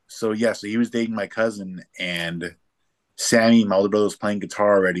 So yeah, so he was dating my cousin, and Sammy, my older brother, was playing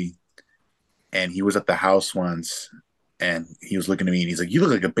guitar already, and he was at the house once, and he was looking at me, and he's like, "You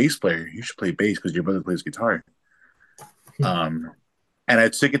look like a bass player. You should play bass because your brother plays guitar." Um, and I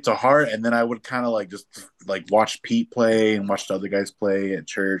took it to heart, and then I would kind of like just like watch Pete play and watch the other guys play at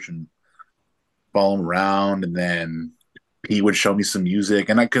church and follow him around, and then Pete would show me some music,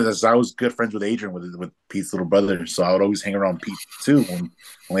 and because I was good friends with Adrian, with Pete's little brother, so I would always hang around Pete too when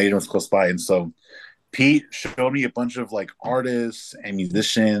Adrian was close by, and so Pete showed me a bunch of like artists and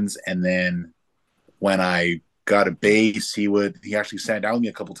musicians, and then when I got a bass, he actually sat down with me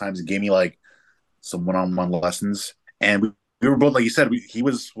a couple times and gave me like some one-on-one lessons, and we were both like you said, he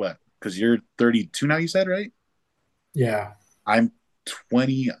was what, because you're 32 now, you said, right? Yeah, I'm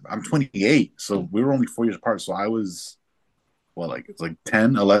 20, I'm 28, so we were only 4 years apart, so I was what, like it's like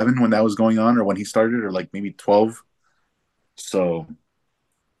 10, 11 when that was going on, or when he started, or like maybe 12. So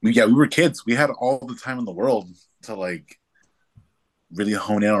yeah, we were kids, we had all the time in the world to like really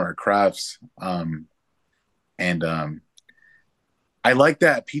hone in on our crafts. And I like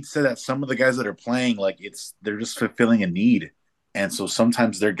that Pete said that some of the guys that are playing, like they're just fulfilling a need, and so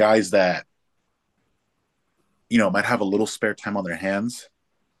sometimes they're guys that might have a little spare time on their hands,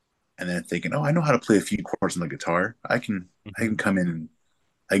 and then thinking, oh, I know how to play a few chords on the guitar. I Hmm. can come in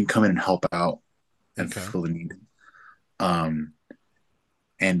and help out and Okay. fulfill the need. Um,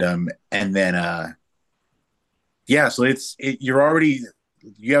 and then yeah, so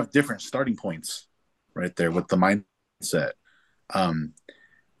you have different starting points right there with the mindset. Um,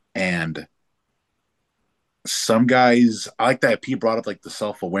 and some guys, I like that Pete brought up like the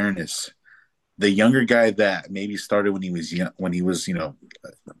self awareness. The younger guy that maybe started when he was young, when he was a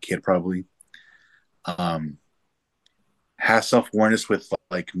kid probably, um, has self awareness with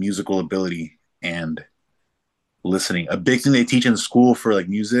like musical ability and listening. A big thing they teach in school for like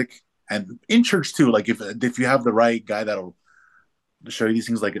music and in church too. Like if you have the right guy that'll show you these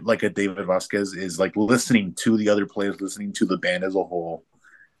things, like a David Vasquez, is like listening to the other players, listening to the band as a whole,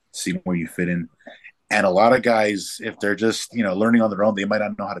 see where you fit in. And a lot of guys, if they're just learning on their own, they might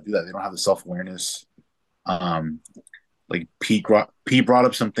not know how to do that. They don't have the self awareness. Um, like Pete brought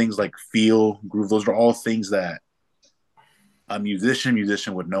up some things like feel, groove. Those are all things that a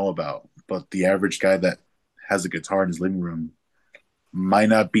musician would know about, but the average guy that has a guitar in his living room might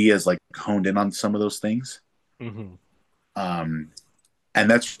not be as like honed in on some of those things. Hmm. Um, and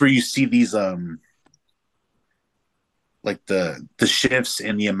that's where you see these like the shifts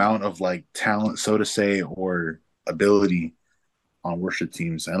in the amount of like talent, so to say, or ability on worship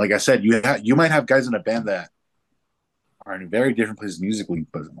teams. And like I said, you might have guys in a band that are in very different places musically,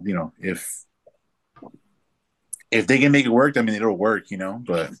 but if they can make it work, I mean it'll work,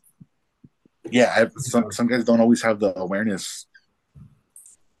 But yeah, some guys don't always have the awareness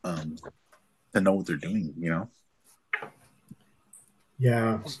um, to know what they're doing.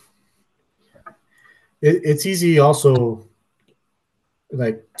 yeah. It's easy also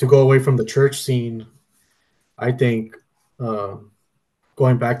like to go away from the church scene. I think uh,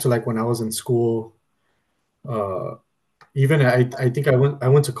 going back to like when I was in school, uh, even I think I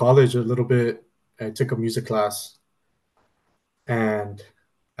went to college a little bit. I took a music class, and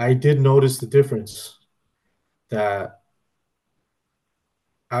I did notice the difference that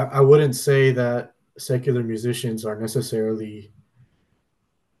I wouldn't say that secular musicians are necessarily,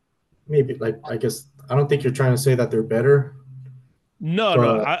 maybe, like, I guess I don't think you're trying to say that they're better, No,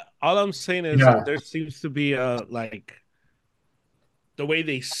 no. but I all I'm saying is yeah, there seems to be a like the way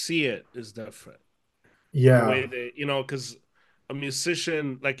they see it is different. The yeah, way they, because a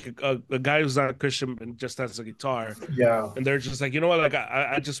musician, like a guy who's not a Christian and just has a guitar, yeah. and they're just like, like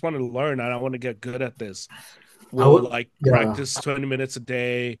I just want to learn and I want to get good at this. I We'll would, like yeah, practice 20 minutes a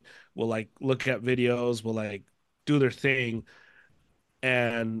day. We'll like look at videos. We'll like do their thing.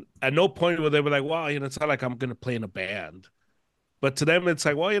 And at no point will they be like, well, it's not like I'm gonna play in a band. But to them, it's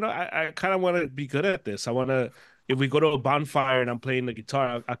like, well, I kind of want to be good at this. I want to, if we go to a bonfire and I'm playing the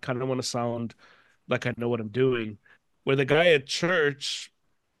guitar, I kind of want to sound like I know what I'm doing. Where the guy at church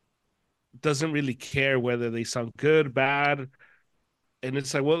doesn't really care whether they sound good, bad. And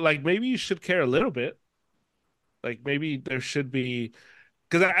it's like, well, like maybe you should care a little bit. Like maybe there should be,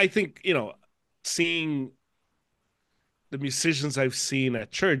 because I think, seeing the musicians I've seen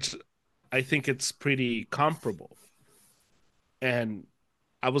at church, I think it's pretty comparable. And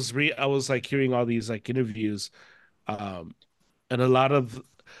I was like hearing all these like interviews, um, and a lot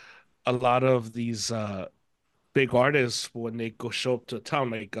of these big artists when they go show up to a town,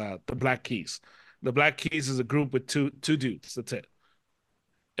 like the Black Keys. The Black Keys is a group with two dudes. That's it.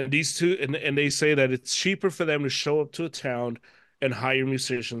 And these two, and they say that it's cheaper for them to show up to a town and hire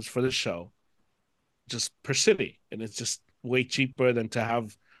musicians for the show, just per city, and it's just way cheaper than to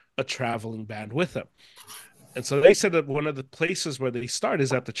have a traveling band with them. And so they said that one of the places where they start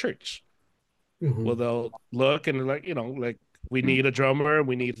is at the church. Well, Mm-hmm. they'll look and like, like we need a drummer,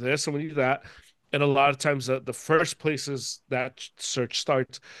 we need this, and we need that. And a lot of times the first places that search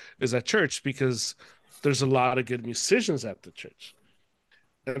starts is at church because there's a lot of good musicians at the church.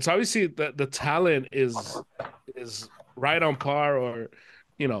 And so obviously the talent is right on par, or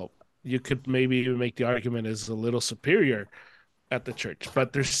you know, you could maybe even make the argument is a little superior at the church,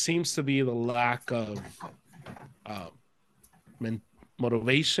 but there seems to be the lack of um, men-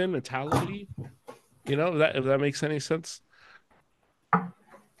 motivation, mentality. If that makes any sense.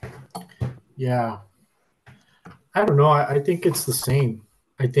 Yeah, I don't know. I think it's the same.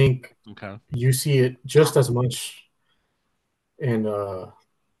 I think Okay. you see it just as much in The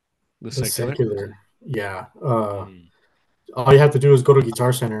the secular. secular. Yeah. Mm. All you have to do is go to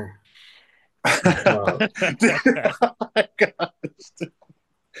Guitar Center. Uh, Oh my gosh.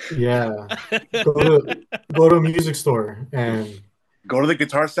 yeah. Go to a music store Go to the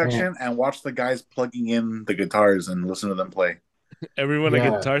guitar and section and watch the guys plugging in the guitars and listen to them play. Everyone at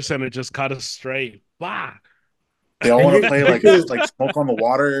yeah. Guitar Center just caught us straight. Bah. They all And want to you play you like could Smoke on the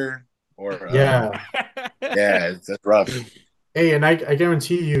Water or yeah. yeah, it's rough. Hey, and I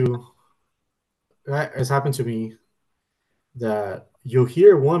guarantee you that has happened to me that you'll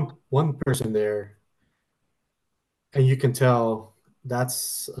hear one person there and you can tell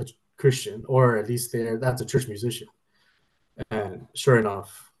that's a Christian or at least that's a church musician. And sure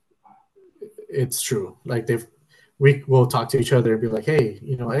enough, it's true. Like we will talk to each other and be like, hey,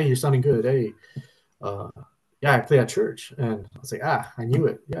 hey, you're sounding good. Hey, uh, yeah, I play at church. And I was like, I knew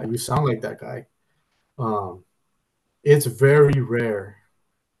it. Yeah, you sound like that guy. Um, it's very rare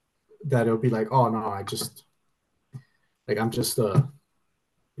that it'll be like, oh no, I just like I'm just I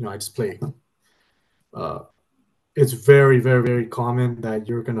just play. Uh, it's very, very, very common that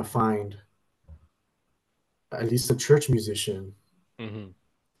you're gonna find at least a church musician, Hmm.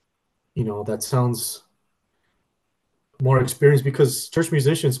 that sounds more experienced because church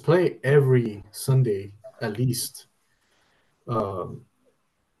musicians play every Sunday at least. Um,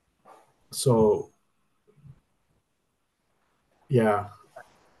 so yeah,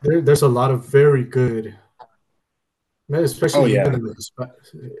 there's a lot of very good, Oh especially even yeah.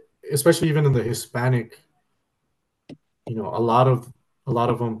 in especially even in the Hispanic. A lot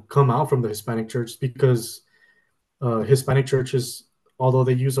of them come out from the Hispanic church because Hispanic churches, although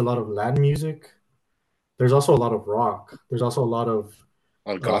they use a lot of Latin music, there's also a lot of rock. There's also a lot of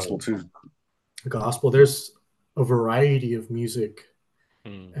uh, Gospel too. gospel. There's a variety of music,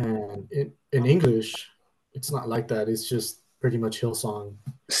 Mm. and in English, it's not like that. It's just pretty much Hillsong.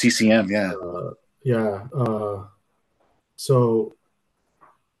 CCM, yeah. Yeah. So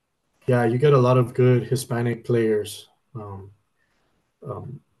yeah, you get a lot of good Hispanic players, um,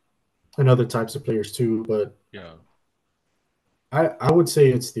 and other types of players too. But Yeah. I would say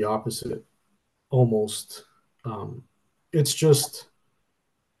it's the opposite almost. Um, it's just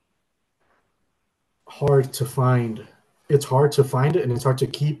hard to find. It's hard to find it, and it's hard to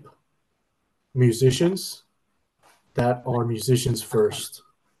keep musicians that are musicians first.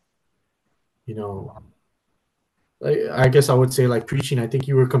 You know, I guess I would say like preaching. I think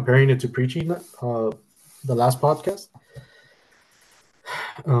you were comparing it to preaching, the last podcast.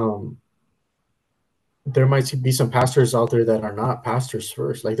 Um, there might be some pastors out there that are not pastors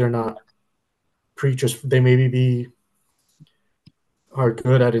first. Like they're not preachers. They maybe are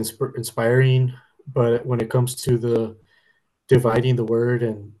good at inspiring, but when it comes to the dividing the word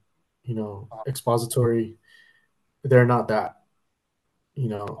and expository, they're not that. You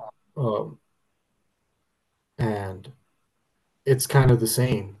know, um, and it's kind of the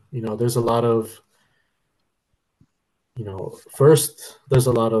same. There's a lot of first there's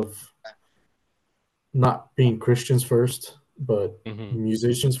a lot of not being Christians first, but Mm-hmm.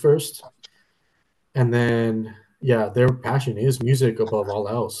 musicians first. And then, yeah, their passion is music above all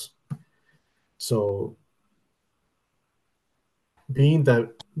else. So being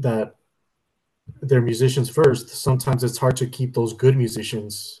that they're musicians first, sometimes it's hard to keep those good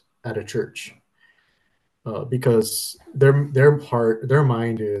musicians at a church, because their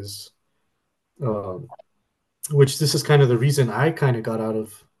mind is, um, which this is kind of the reason I kind of got out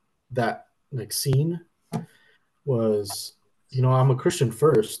of that like scene was, I'm a Christian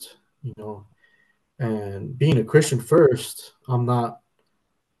first, and being a Christian first, I'm not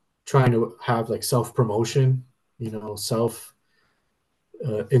trying to have like self promotion, self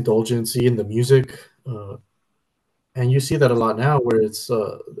indulgency in the music. And you see that a lot now where it's,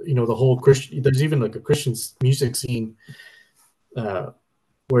 the whole Christian, there's even like a Christian music scene, uh,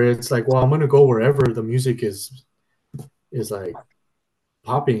 where it's like, well, I'm going to go wherever the music is like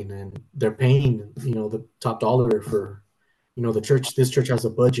popping and they're paying, the top dollar for, the church. This church has a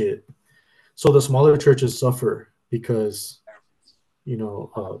budget. So the smaller churches suffer because, you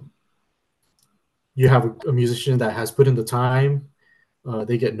know, uh, you have a musician that has put in the time,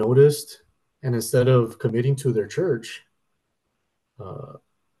 they get noticed, and instead of committing to their church, uh,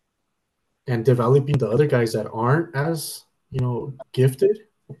 and developing the other guys that aren't as gifted,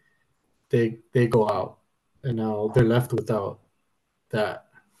 they go out, and now they're left without that.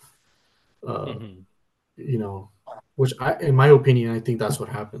 Uh, Mm-hmm. you know, which in my opinion, I think that's what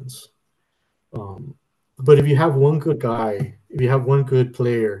happens. Um, but if you have one good guy, if you have one good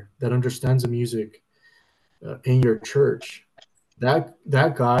player that understands the music, in your church, that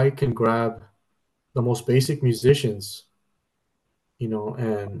guy can grab the most basic musicians,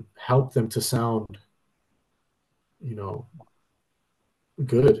 and help them to sound, you know,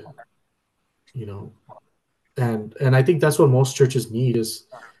 good, you know, and I think that's what most churches need is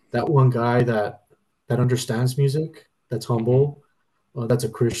that one guy that understands music, that's Mm-hmm. humble, that's a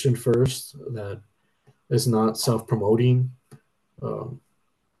Christian first, that is not self promoting, um,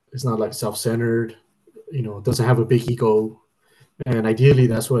 it's not like self centered, doesn't have a big ego, and ideally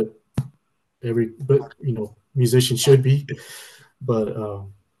that's what musician should be, but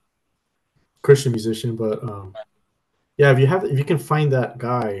Christian musician, but yeah, if you can find that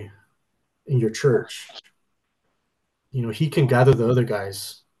guy in your church, he can gather the other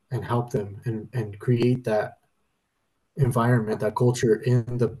guys and help them and create that environment, that culture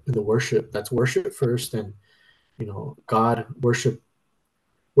in the worship. That's worship first, and God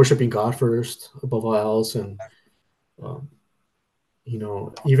worshiping God first above all else, and um,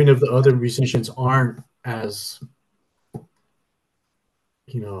 even if the other musicians aren't as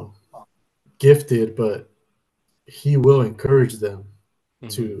you know gifted, but He will encourage them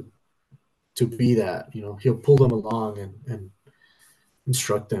Mm-hmm. to be that. He'll pull them along and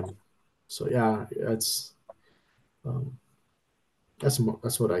instruct them. So yeah, um, that's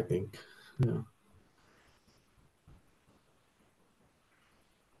what I think. Yeah.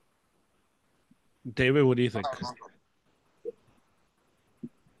 David, what do you think?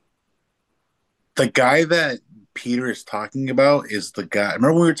 The guy that Peter is talking about is the guy.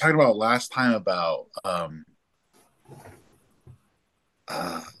 Remember we were talking about last time about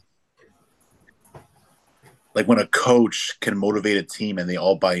uh, like when a coach can motivate a team and they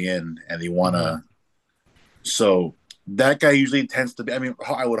all buy in and they want Mhm. to. So that guy usually tends to be. I mean,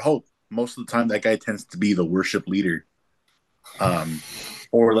 I would hope most of the time that guy tends to be the worship leader, um,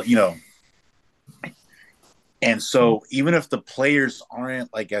 or And so even if the players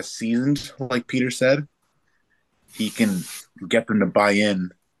aren't like as seasoned, like Peter said, he can get them to buy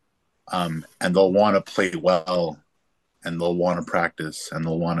in, and they'll want to play well, and they'll want to practice, and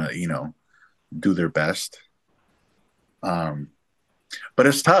they'll want to do their best. Um, but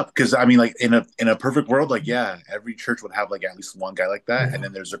it's tough because I mean, like in a perfect world, like yeah, every church would have like at least one guy like that, and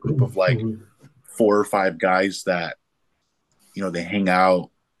then there's a group of like Mhm. 4 or 5 guys that they hang out,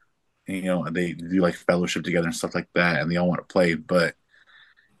 and, they do like fellowship together and stuff like that, and they all want to play, but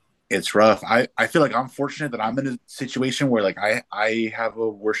it's rough. I feel like I'm fortunate that I'm in a situation where like I have a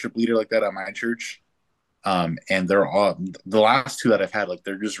worship leader like that at my church. And they're all the last two that I've had, like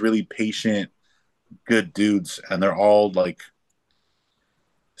they're just really patient, good dudes, and they're all like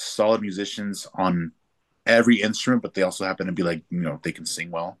solid musicians on every instrument, but they also happen to be like, they can sing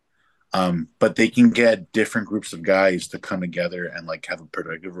well. But they can get different groups of guys to come together and like have a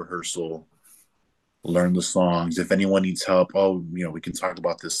productive rehearsal, learn the songs. If anyone needs help, oh, we can talk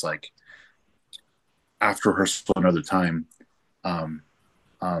about this like after rehearsal another time. Um,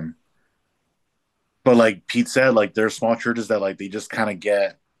 um, but like Pete said, like there are small churches that like they just kind of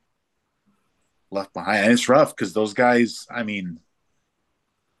get left behind, and it's rough because those guys. I mean,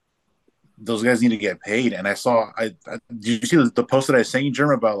 those guys need to get paid. And I did you see the post that I sent you,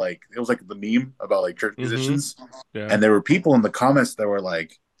 German, about like it was like the meme about like church Mm-hmm. musicians, Yeah. and there were people in the comments that were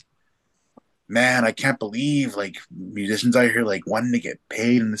like, "Man, I can't believe like musicians out here like wanting to get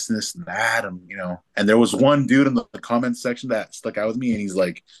paid and this and that," and you know. And there was one dude in the comments section that stuck out with me, and he's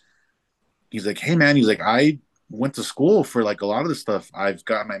like, "Hey man," he's like, "I went to school for like a lot of this stuff. I've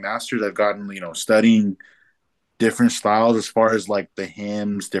got my master's. I've gotten studying different styles as far as like the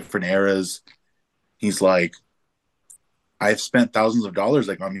hymns, different eras." He's like, I've spent thousands of dollars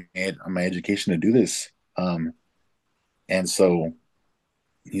like on my education to do this. And so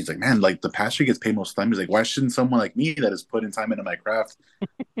he's like, man, like the pastor gets paid most of the time. He's like, why shouldn't someone like me that has put in time into my craft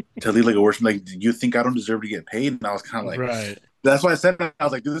to lead like a worship, like, do you think I don't deserve to get paid? And I was kind of like, Right. that's why I said that. I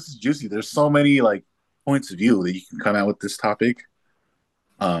was like, dude, this is juicy. There's so many like points of view that you can come out with this topic.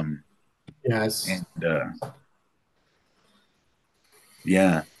 Um, Yes. and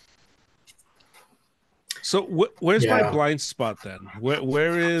yeah, So where's my Yeah. blind spot then?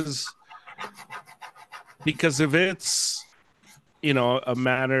 Where is, because if it's, a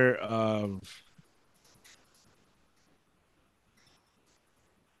matter of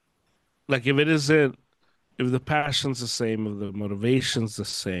like, if it isn't, if the passion's the same, if the motivation's the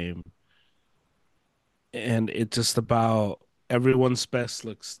same, and it's just about everyone's best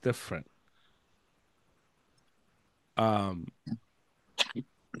looks different. Um,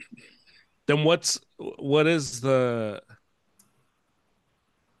 then what is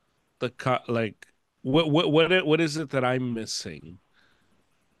like what is it that I'm missing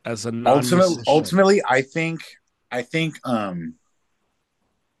as a non-musician? ultimately, I think, I'm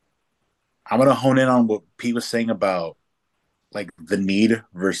gonna hone in on what Pete was saying about like the need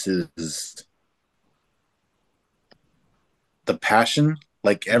versus the passion.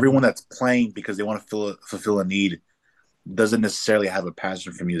 Like everyone Mhm. that's playing because they want to fulfill a need doesn't necessarily have a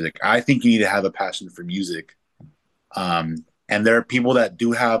passion for music. I think you need to have a passion for music. And there are people that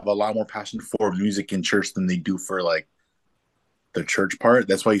do have a lot more passion for music in church than they do for like the church part.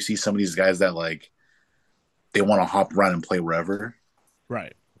 That's why you see some of these guys that like they want to hop around and play wherever.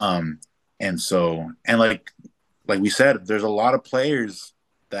 Right. Um, and so and like we said, there's a lot of players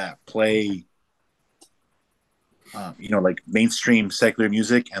that play like mainstream secular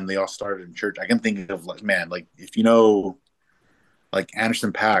music, and they all started in church. I can think of like, man, like if you know, like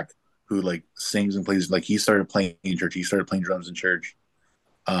Anderson Paak, who like sings and plays, like he started playing in church. He started playing drums in church.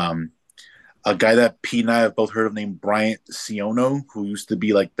 Um, a guy that Pete and I have both heard of named Bryant Siono, who used to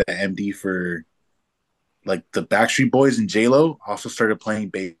be like the MD for like the Backstreet Boys and J Lo, also started playing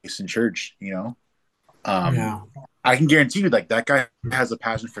bass in church. Um, Yeah. I can guarantee you, like that guy has a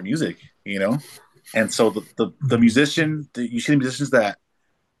passion for music. And so the Mhm. you see the musicians that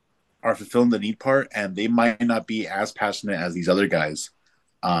are fulfilling the need part, and they might not be as passionate as these other guys.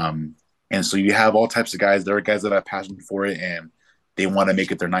 Um, and so you have all types of guys. There are guys that have passion for it, and they want to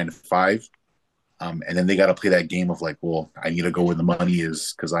make it their 9 to 5. And then they got to play that game of like, well, I need to go where the money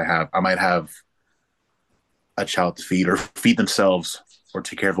is because I might have a child to feed or feed themselves or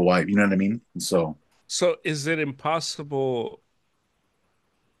take care of a wife. You know what I mean? And so So is it impossible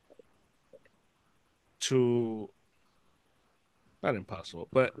to, not impossible,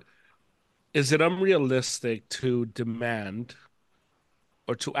 but is it unrealistic to demand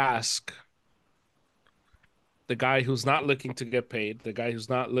or to ask the guy who's not looking to get paid, the guy who's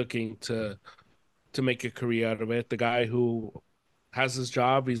not looking to make a career out of it, the guy who has his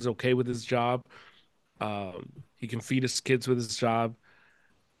job, he's okay with his job, he can feed his kids with his job,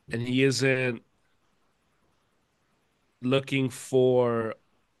 and he isn't looking for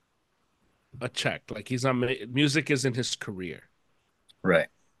a check. Like he's not music isn't his career. right,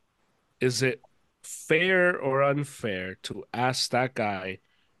 Is it fair or unfair to ask that guy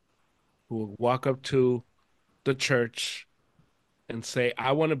who will walk up to the church and say,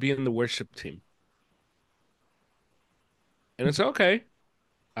 "I want to be in the worship team," and it's okay.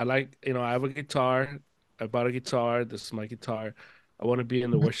 I like, I have a guitar. I bought a guitar. This is my guitar. I want to be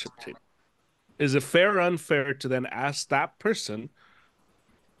in the worship team. Is it fair or unfair to then ask that person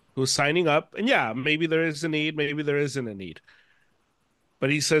who's signing up? And yeah, maybe there is a need, maybe there isn't a need. But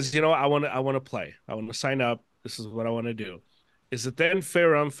he says, I want to play. I want to sign up. This is what I want to do. Is it then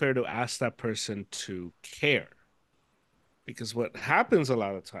fair or unfair to ask that person to care? Because what happens a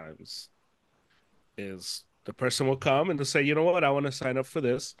lot of times is the person will come and they'll say, you know what, I want to sign up for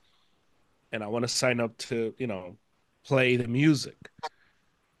this, and I want to sign up to, play the music.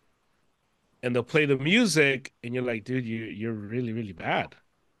 And they'll play the music, and you're like, dude, you're really, really bad.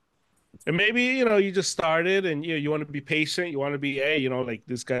 And maybe, you just started and you want to be patient. You want to be, hey, like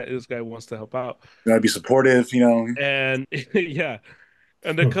this guy wants to help out. You gotta be supportive, And yeah.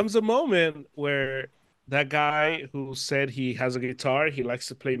 And there comes a moment where that guy who said he has a guitar, he likes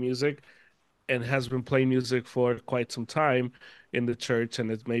to play music and has been playing music for quite some time in the church,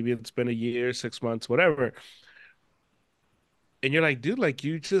 and it's been a year, 6 months, whatever. And you're like, dude, like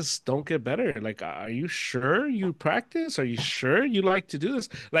you just don't get better. Like, are you sure you practice? Are you sure you like to do this?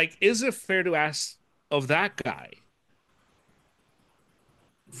 Like, is it fair to ask of that guy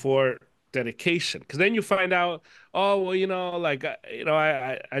for dedication? Because then you find out, oh well, like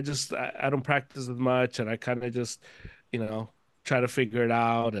I don't practice as much, and I kind of just you know try to figure it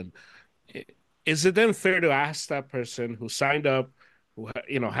out. And is it then fair to ask that person who signed up, who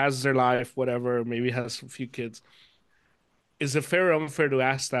has their life, whatever, maybe has a few kids? Is it fair or unfair to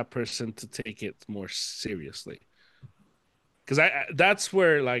ask that person to take it more seriously? Because that's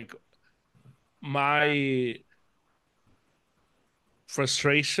where like my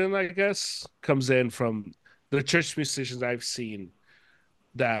frustration, I guess, comes in from the church musicians I've seen.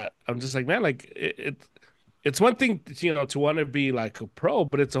 That I'm just like, man, like it's one thing, to want to be like a pro,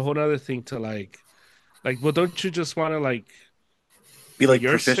 but it's a whole other thing to well, don't you just want to like be for like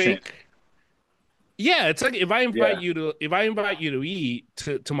your proficient. sake? Yeah, it's like Yeah, if I invite you to eat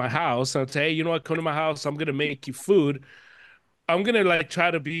to my house and I say, hey, you know what, come to my house, I'm gonna make you food. I'm gonna like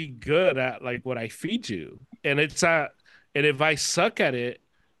try to be good at like what I feed you. And and if I suck at it,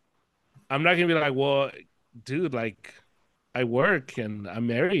 I'm not gonna be like, well, dude, like I work and I'm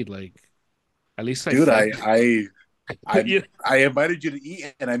married, like at least I dude, fed I you. I I Yeah, I invited you to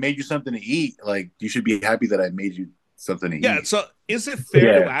eat, and I made you something to eat. Like you should be happy that I made you something to yeah. eat. So is it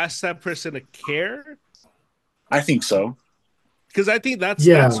fair to Yeah, ask that person to care? I think so. Because I think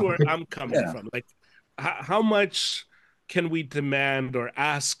Yeah, that's where I'm coming Yeah, from. Like, how much can we demand or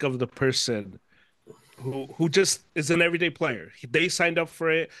ask of the person who just is an everyday player? They signed up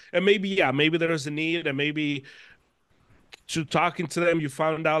for it, and maybe yeah, maybe there's a need, and maybe to talking to them, you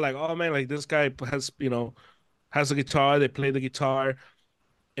found out like, oh man, like this guy has a guitar. They play the guitar,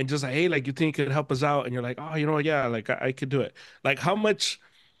 and just like, hey, like you think it could help us out, and you're like, oh, yeah, like I could do it. Like, how much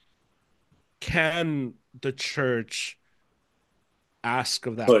can the church ask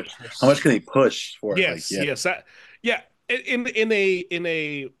of that push. How much person? can they push for it? Like, Yes, yeah, yes, yeah, in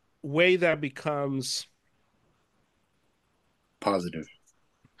a way that becomes positive.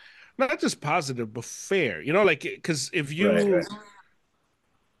 not just positive but fair. Like because Right, right.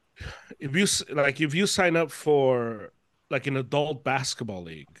 if you sign up for like an adult basketball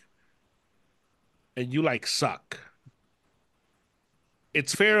league and you like suck,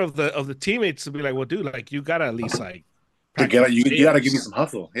 it's fair of the teammates to be like, well, dude, like you gotta at least like To get practice you got to give me this. some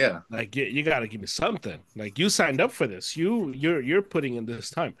hustle. Yeah, Like you got to give me something. Like you signed up for this. You're putting in this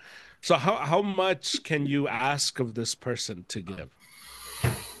time. So how much can you ask of this person to give?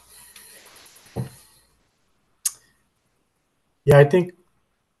 yeah. I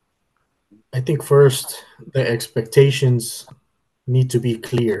think first the expectations need to be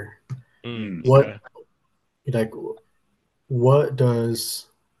clear. What Okay. like what does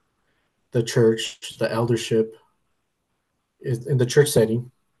the church, the eldership, is in the church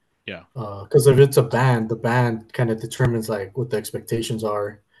setting? Yeah. Because if it's a band, the band kind of determines like what the expectations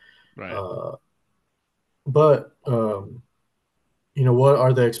are. Right. Uh, but what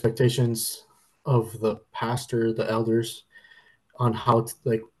are the expectations of the pastor, the elders, on how to,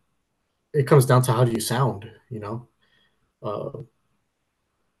 like it comes down to how do you sound?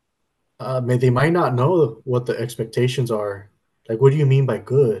 Uh, they might not know what the expectations are. Like, what do you mean by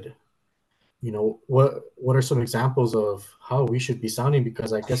good? What are some examples of how we should be sounding?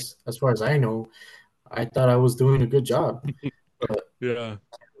 Because I guess as far as I know, I thought I was doing a good job, but Yeah.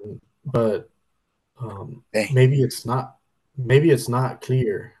 but dang. maybe it's not. Maybe it's not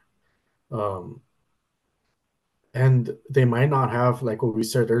clear, um, and they might not have, like what we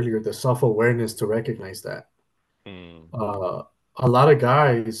said earlier, the self awareness to recognize that. Mm. Uh, a lot of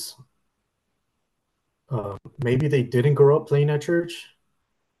guys, maybe they didn't grow up playing at church.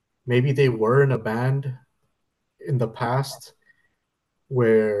 Maybe they were in a band in the past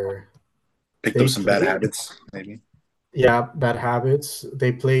where Picked up they some bad played, habits, maybe. yeah, bad habits.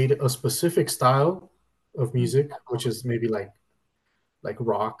 They played a specific style of Mm. music, which is maybe like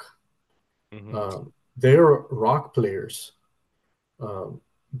rock. Hmm. They're rock players.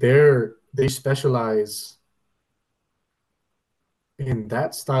 They specialize in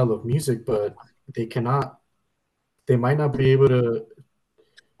that style of music, but they cannot. They might not be able to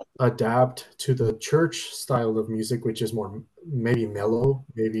adapt to the church style of music, which is more maybe mellow,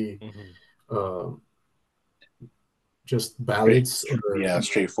 maybe Hmm. um, just ballads or Yeah,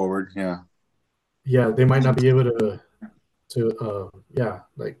 straightforward. Yeah. yeah, they might not be able to yeah,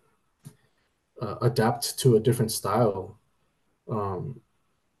 like adapt to a different style. Um,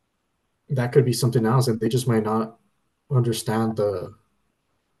 that could be something else, and they just might not understand the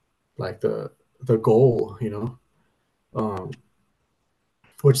like the goal, you know. Um,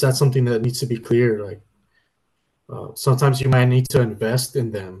 which that's something that needs to be clear. Like sometimes you might need to invest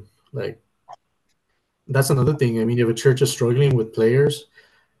in them. Like that's another thing. I mean, if a church is struggling with players,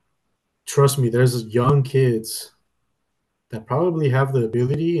 trust me, there's young kids that probably have the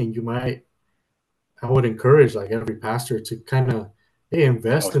ability, and you might. I would encourage like every pastor to kind of hey Oh yeah.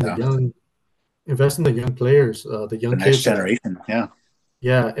 invest in the young players, the The young next kids that generation. Yeah.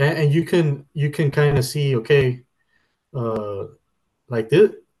 yeah, and you can kind of see okay, uh, like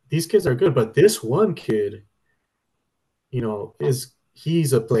these kids are good, but this one kid, is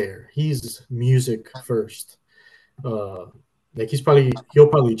he's a player. He's music first. Uh, like he'll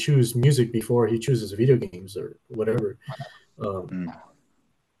probably choose music before he chooses video games or whatever. Um, Mm.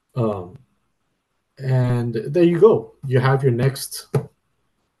 um, and there you go. You have your next,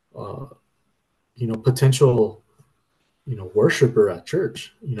 uh, potential, worshiper at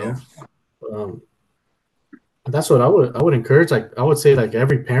church. Yeah. Um, that's what I would encourage. Like I would say, like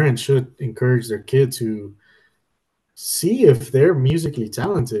every parent should encourage their kid to see if they're musically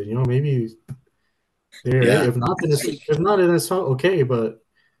talented. Maybe they're Yeah. if not, then it's not okay. But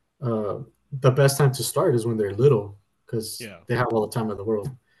uh, the best time to start is when they're little because Yeah. they have all the time in the world.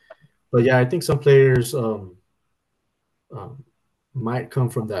 But yeah, I think some players um, might come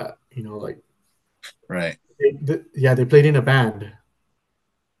from that. Like Right. yeah, they played in a band,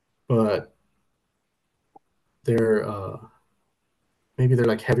 but they're maybe they're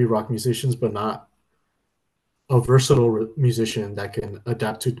like heavy rock musicians, but not a versatile musician that can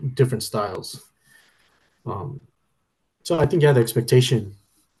adapt to different styles. Um, so I think yeah, the expectation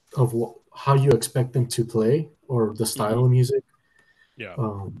of how you expect them to play or the Hmm. style of music, Yeah.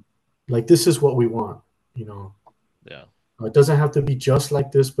 um, like this is what we want. You know, Yeah. it doesn't have to be just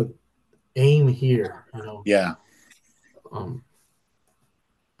like this, but aim here. Yeah. Um,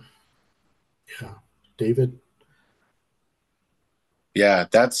 yeah, David. Yeah.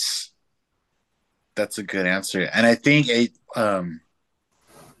 That's a good answer. And I think you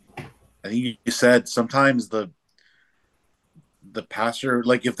said sometimes the pastor,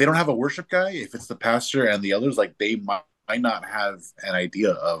 like if they don't have a worship guy, if it's the pastor and the others, like they might not have an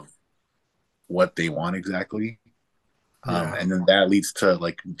idea of what they want exactly. Yeah, And then that leads to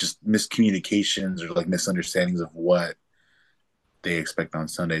like just miscommunications or like misunderstandings of what they expect on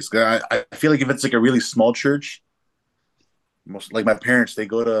Sundays. I feel like if it's like a really small church, most like my parents, they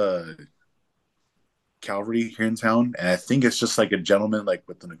go to Calvary here in town, and I think it's just like a gentleman like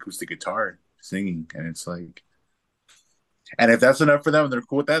with an acoustic guitar singing, and it's like, and if that's enough for them and they're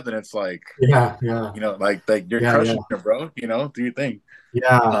cool with that, then it's like, yeah, yeah, like you're yeah, yeah, crushing it, bro. Do your thing.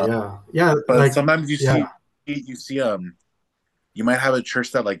 yeah, Um, yeah, yeah. but Like sometimes yeah, you see you might have a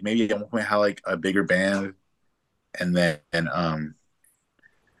church that like maybe at one point had like a bigger band, and then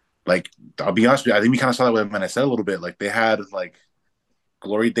like I'll be honest with you, I think we kind of saw that when I said a little bit. Like they had like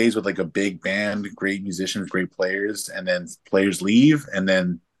glory days with like a big band, great musicians, great players, and then players leave, and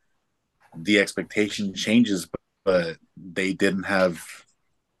then the expectation changes, but they didn't have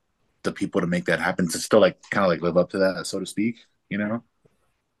the people to make that happen to still like kind of like live up to that, so to speak, you know.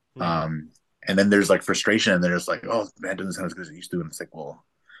 Hmm. Um, and then there's like frustration, and there's like, oh man, it doesn't sound as good as it used to, and it's like, well,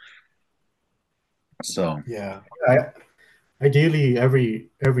 so yeah. Ideally,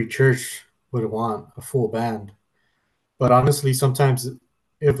 every church would want a full band, but honestly, sometimes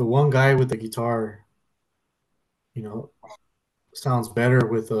if one guy with the guitar, you know, sounds better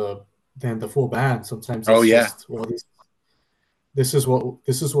with a than the full band, sometimes oh it's yeah, just well, this is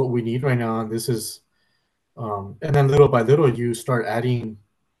what we need right now, and this is and then little by little you start adding,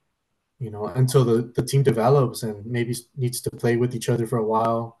 until the team develops and maybe needs to play with each other for a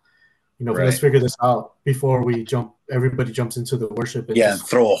while. Let's right, figure this out before we jump. Everybody jumps into the worship and yeah, and just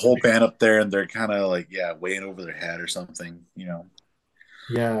throw a whole band up there, and they're kind of like yeah, way in over their head or something, you know.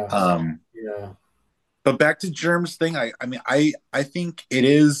 yeah, Um, yeah, but back to Germ's thing, I mean, I think it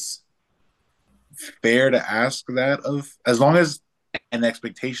is fair to ask that of as long as an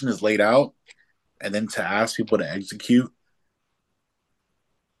expectation is laid out, and then to ask people to execute.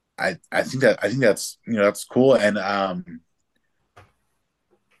 I think that's that's cool. And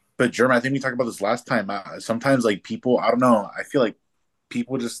but German, I think we talked about this last time. Sometimes like people, I don't know. I feel like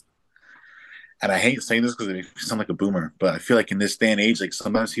people just, and I hate saying this because it makes me sound like a boomer, but I feel like in this day and age, like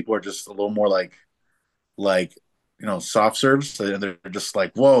sometimes people are just a little more like soft serves, and they're just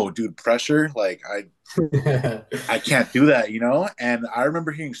like, whoa, dude, pressure. Like I can't do that, And I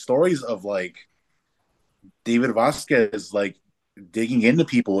remember hearing stories of like David Vasquez like digging into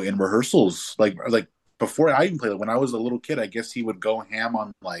people in rehearsals, like before I even played. Like, when I was a little kid, I guess he would go ham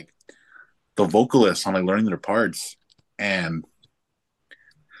on like the vocalists on like learning their parts, and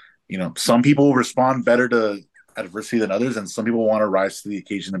some people respond better to adversity than others, and some people want to rise to the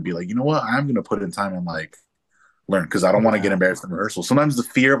occasion and be like, you know what, I'm going to put in time and like learn because I don't want to get Yeah, embarrassed in rehearsal. Sometimes the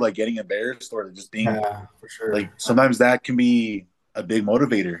fear of like getting embarrassed or just being yeah, for like, sure. sometimes that can be a big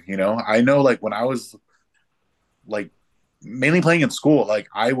motivator. I know like when I was like mainly playing in school, like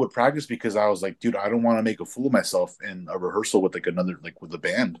I would practice because I was like, dude, I don't want to make a fool of myself in a rehearsal with like another like with a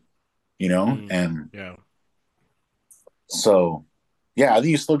band, Mm, and yeah. so yeah, I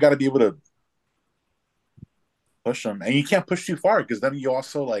think you still got to be able to push them, and you can't push too far because then you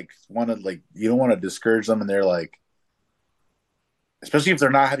also like want to like you don't want to discourage them, and they're like, especially if they're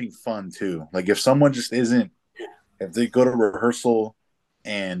not having fun too. Like if someone just isn't, if they go to rehearsal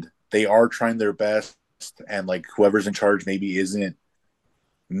and they are trying their best, and like whoever's in charge maybe isn't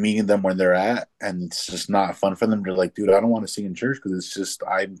meeting them when they're at, and it's just not fun for them. They're like, dude, I don't want to sing in church because it's just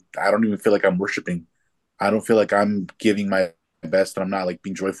I don't even feel like I'm worshiping. I don't feel like I'm giving my best, and I'm not like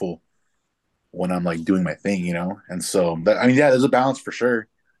being joyful when I'm like doing my thing. And so, but I mean, yeah, there's a balance for sure.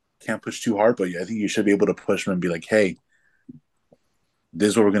 Can't push too hard, but I think you should be able to push them and be like, hey, this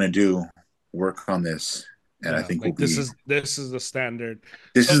is what we're gonna do. Work on this, and I Yeah, think we'll like be. this is the standard.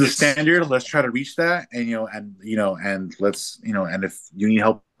 This So is the it's standard. Let's try to reach that, and and let's and if you need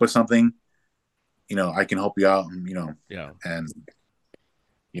help with something, I can help you out, yeah, and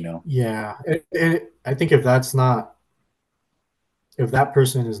you know, Yeah, and I think if that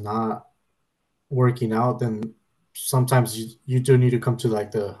person is not working out, then sometimes you do need to come to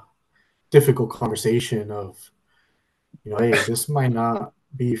like the difficult conversation of, hey, this might not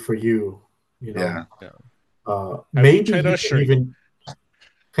be for you, you yeah, know. yeah. Have you Maybe tried you can ushering? even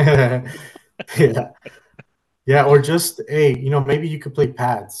yeah, yeah, or just, hey, maybe you could play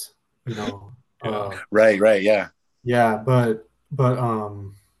pads, you know. Yeah, right, right, yeah, Yeah, but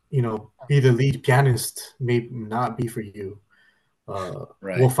be the lead pianist may not be for you. We'll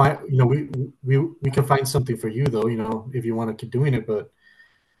right, find, we can find something for you though, if you want to keep doing it. But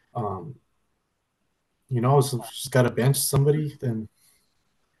um, so if she's got to bench somebody, then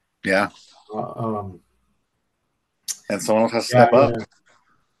yeah, uh, um, and someone else has to yeah, step up. yeah,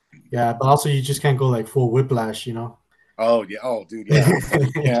 yeah. But also, you just can't go like full whiplash. Oh yeah, oh dude, yeah,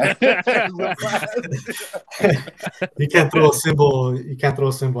 yeah, whiplash, You can't throw a cymbal. You can't throw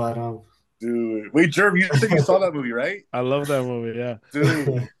a cymbal at them. dude. Wait, Jerm, you said you saw that movie, right? I love that movie. Yeah.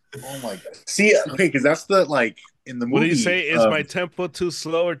 Dude, oh my god. See, okay, because that's the like in the What do you movie. say? Is my tempo too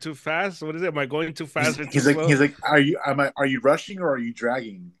slow or too fast? What is it? Am I going too He's fast or too he's like slow? he's like, are you rushing or are you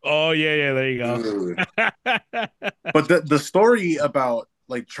dragging, Oh yeah, yeah. There you dude? go. But the story about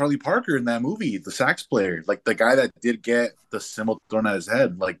like Charlie Parker in that movie, the sax player, like the guy that did get the cymbal thrown at his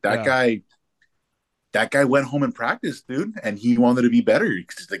head, like Yeah. that guy went home and practiced, dude, and he wanted to be better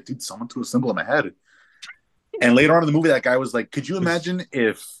because he's like, dude, someone threw a cymbal in my head. And later on in the movie, that guy was like, could you imagine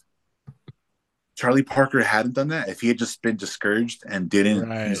if Charlie Parker hadn't done that, if he had just been discouraged and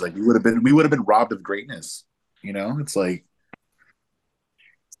didn't, he's Right. like, we would have been robbed of greatness. It's like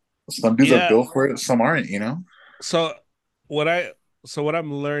some dudes are Yeah. built for it, some aren't. So what I what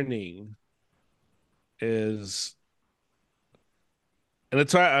I'm learning is, and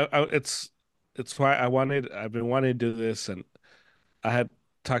it's why it's why I've been wanting to do this, and I had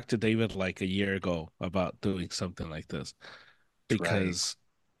talked to David like a year ago about doing something like this Right. because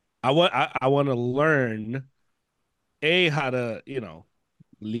I want to learn how to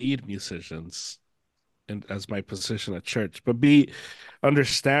lead musicians and as my position at church, but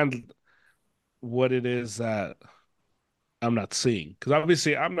understand what it is that I'm not seeing, because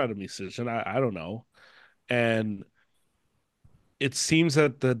obviously I'm not a musician. I don't know, and it seems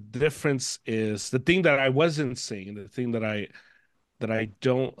that the difference is the thing that I wasn't seeing, the thing that I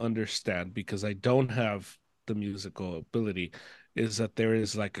don't understand because I don't have the musical ability, is that there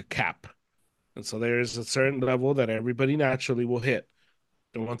is like a cap. And so there is a certain level that everybody naturally will hit.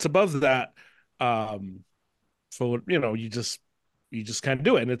 And once above that, um, for you just can't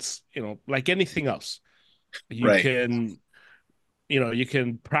do it. And it's, like anything else. You Right. can, you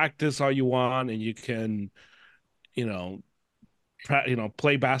can practice all you want and you can, you know, play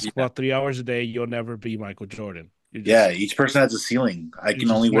Yeah. basketball 3 hours a day. You'll never be Michael Jordan. Yeah. Each person has a ceiling. I You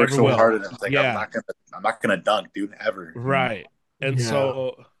can only just work never so hard, will. and it's like Yeah, I'm not gonna dunk, dude, ever. right. And Yeah,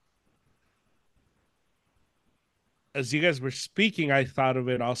 so as you guys were speaking, I thought of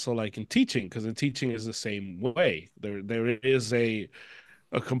it also like in teaching, because in teaching is the same way. There is a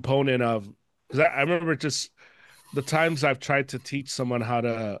component of, because I remember just the times I've tried to teach someone how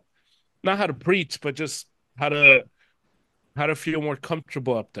to, not how to preach, but just how to how to feel more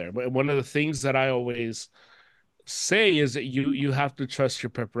comfortable up there. But one of the things that I always say is that you have to trust your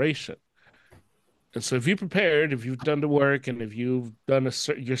preparation. And so if you prepared, if you've done the work, and if you've done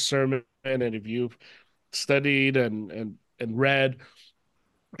your sermon, and if you've studied and read,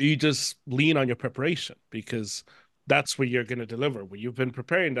 you just lean on your preparation, because that's what you're going to deliver. When you've been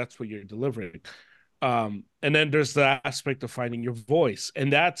preparing, that's what you're delivering. And then there's the aspect of finding your voice,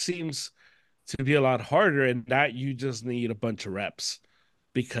 and that seems to be a lot harder. And that you just need a bunch of reps,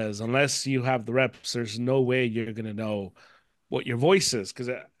 because unless you have the reps, there's no way you're going to know what your voice is. Because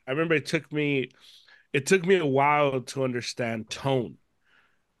I remember it took me a while to understand tone,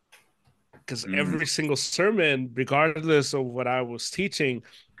 because Mm, every single sermon, regardless of what I was teaching,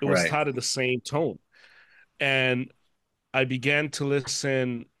 it was right. taught in the same tone. And I began to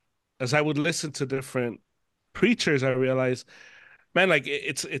listen. As I would listen to different preachers, I realized, man, like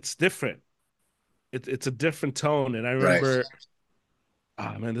it's different. It's a different tone. And I Right. remember,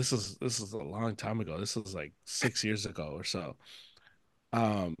 oh man, this is a long time ago. This was like 6 years ago or so.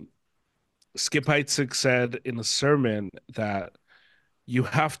 Um, Skip Heitzig said in a sermon that you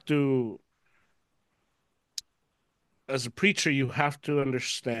have to, as a preacher, you have to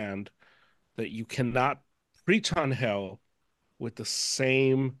understand that you cannot preach on hell with the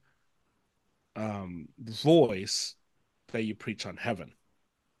same voice that you preach on heaven.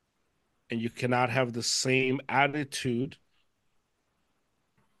 And you cannot have the same attitude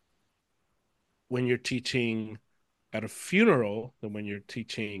when you're teaching at a funeral than when you're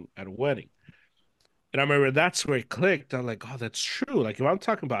teaching at a wedding. And I remember that's where it clicked. I'm like, oh, that's true. Like if I'm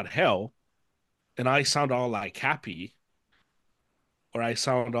talking about hell and I sound all like happy, or I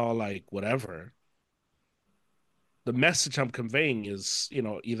sound all like whatever, the message I'm conveying is,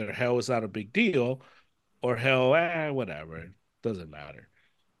 either hell is not a big deal, or hell, whatever, doesn't matter.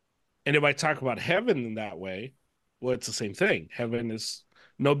 And if I talk about heaven in that way, well, it's the same thing. Heaven is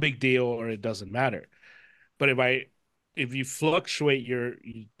no big deal, or it doesn't matter. But if you fluctuate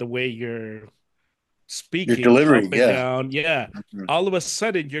the way you're Your speaking up delivery, and yeah. down, yeah, Mhm. all of a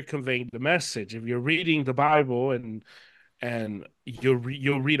sudden you're conveying the message. If you're reading the Bible, and you'll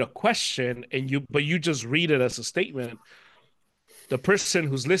read a question, but you just read it as a statement, the person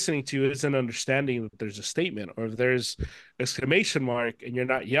who's listening to you isn't understanding that there's a statement, or if there's exclamation mark and you're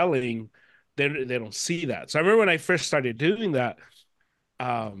not yelling, they don't see that. So I remember when I first started doing that,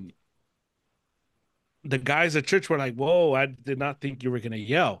 um, the guys at church were like, "Whoa, I did not think you were gonna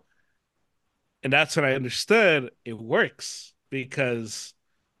yell." And that's when I understood it works, because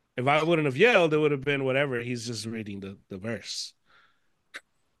if I wouldn't have yelled, it would have been whatever. He's just reading the verse.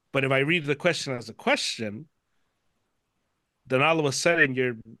 But if I read the question as a question, then all of a sudden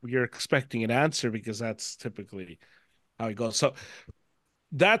you're expecting an answer, because that's typically how it goes. So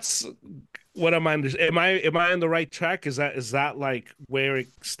that's what am I on the right track? Is that like where it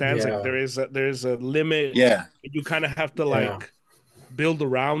stands? Like Yeah, there's a limit. Yeah. You kind of have to yeah, like build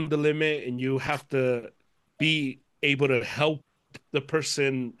around the limit, and you have to be able to help the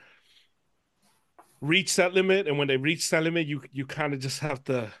person reach that limit. And when they reach that limit, you kind of just have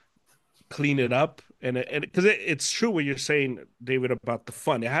to clean it up. And because it's true what you're saying, David, about the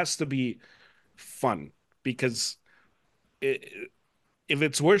fun. It has to be fun, because it, if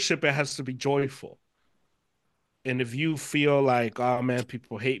it's worship, it has to be joyful. And if you feel like, oh man,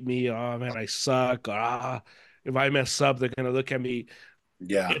 people hate me, oh man, I suck, or if I mess up, they're gonna look at me.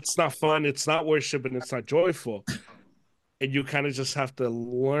 Yeah. It's not fun. It's not worship, and it's not joyful. And you kind of just have to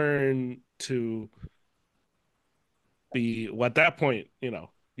learn to be. Well, at that point,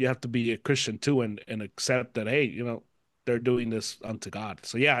 you have to be a Christian too, and accept that, hey, they're doing this unto God.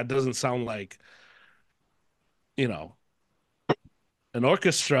 So yeah, it doesn't sound like you know an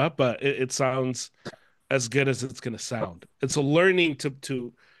orchestra, but it sounds as good as it's gonna sound. It's a learning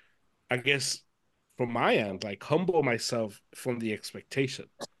to I guess from my end, like humble myself from the expectation.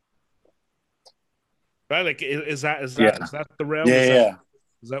 Right? Like is that is Yeah. that is that the realm? Yeah. Is that Yeah.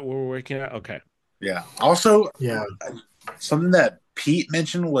 is that what we're working at? Okay. Yeah. Also, yeah, something that Pete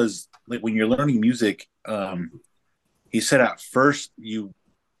mentioned was like when you're learning music, he said at first you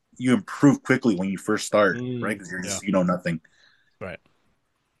improve quickly when you first start, right? Because you're Yeah. just you know nothing. Right.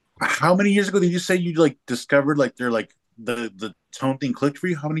 How many years ago did you say you like discovered like they're like the tone thing clicked for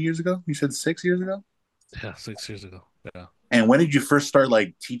you? How many years ago? You said 6 years ago. Yeah. 6 years ago. Yeah. And when did you first start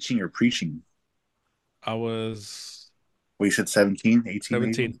like teaching or preaching? I was What you said, 17, 18,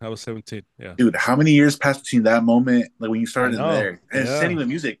 maybe? 17. I was 17. Yeah. Dude, how many years passed between that moment, like when you I started in know. there, and it's the same Yeah. thing with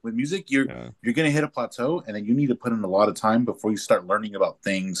music. With music, Yeah. you're gonna hit a plateau, and then you need to put in a lot of time before you start learning about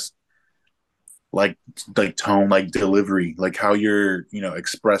things like tone, like delivery, like how you're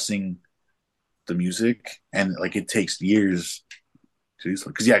expressing the music, and like it takes years to do so.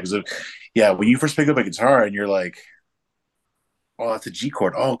 Because yeah, when you first pick up a guitar and you're like, oh, that's a G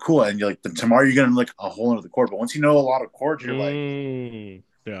chord. Oh, cool. And you're like, then tomorrow you're gonna like a whole another chord. But once you know a lot of chords, you're like,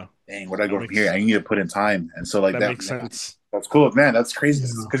 Yeah. dang, where do I That go from here? makes I need to put in time. And so like that that, makes sense. that's cool, man. That's crazy.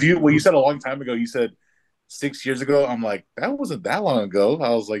 Yeah. Because you said a long time ago, you said 6 years ago. I'm like, that wasn't that long ago. I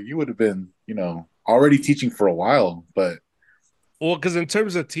was like, you would have been, already teaching for a while. But Well, because in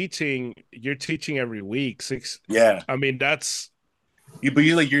terms of teaching, you're teaching every week. Six. yeah, I mean, that's but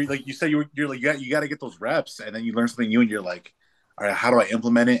you're like you said you're like you got to get those reps, and then you learn something new, and you're like, all right, how do I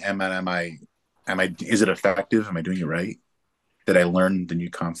implement it? Am I is it effective? Am I doing it right? Did I learn the new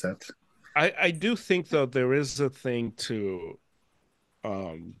concept? I do think though there is a thing to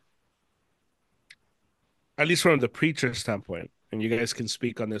um at least from the preacher standpoint, and you guys can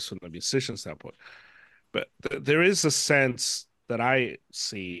speak on this from the musician standpoint, but there is a sense that I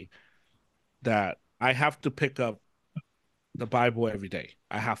see that I have to pick up the Bible every day.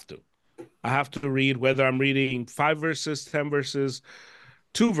 I have to. I have to read whether I'm reading 5 verses, 10 verses,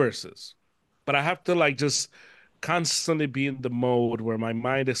 2 verses, but I have to like just constantly be in the mode where my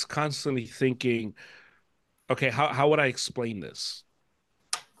mind is constantly thinking, okay, how would I explain this?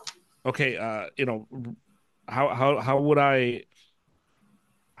 Okay, how would I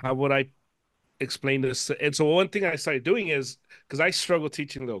explain this? And so one thing I started doing is because I struggle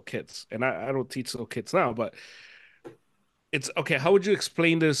teaching little kids, and I don't teach little kids now, but it's okay. How would you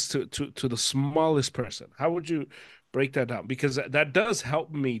explain this to the smallest person? How would you break that down? Because that does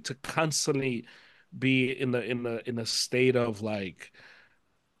help me to constantly be in the state of like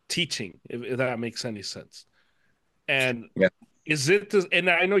teaching, if that makes any sense. And Yeah. is it this, and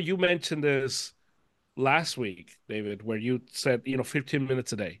I know you mentioned this last week, David, where you said, 15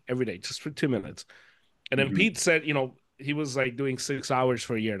 minutes a day, every day, just for 2 minutes. And then Hmm. Pete said, he was like doing 6 hours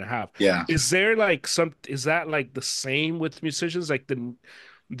for a year and a half. Yeah. Is that like the same with musicians? Like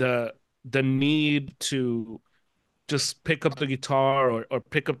the the need to just pick up the guitar or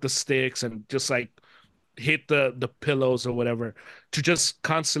pick up the sticks and just like hit the pillows or whatever to just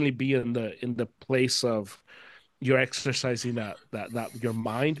constantly be in the place of you're exercising that your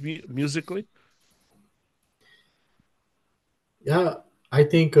mind musically. Yeah, I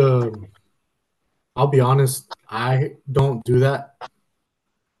think I'll be honest, I don't do that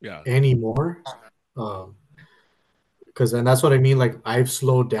Yeah. anymore. Um, because and that's what I mean. Like I've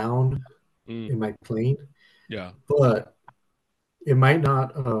slowed down Mm, in my playing, yeah. but it might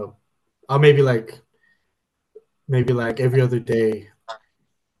not. I'll maybe like every other day,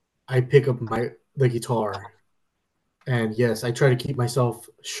 I pick up the guitar, and yes, I try to keep myself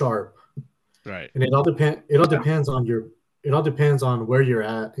sharp. Right. And it all depends on where you're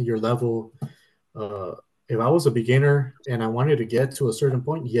at, your level. Uh, if I was a beginner and I wanted to get to a certain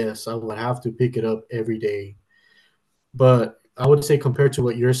point, yes, I would have to pick it up every day. But I would say compared to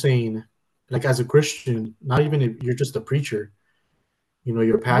what you're saying, like as a Christian, not even if you're just a preacher, your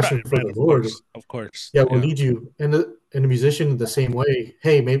Right. passion for Right. the Of Lord, course. Of course. yeah, will Yeah. lead you. And a musician the same way.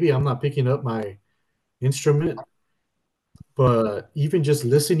 Hey, maybe I'm not picking up my instrument, but even just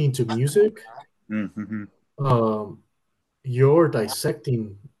listening to music, Hmm. um, you're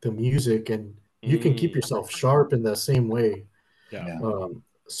dissecting the music, and you can keep Mm, yourself sharp in the same way. yeah. Yeah.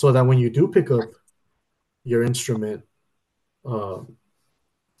 So that when you do pick up your instrument, um,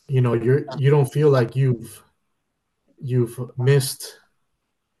 you don't feel like you've missed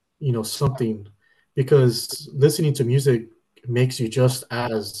something, because listening to music makes you just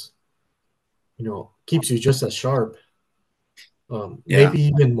as keeps you just as sharp, Yeah. maybe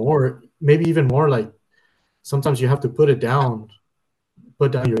even more like sometimes you have to put down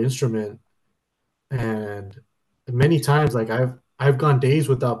your instrument. And many times, like I've gone days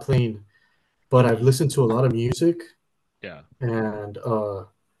without playing, but I've Mm, listened to a lot of music, yeah. and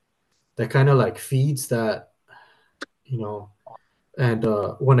that kind of like feeds that, you know and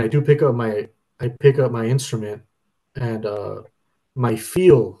when I pick up my instrument, and my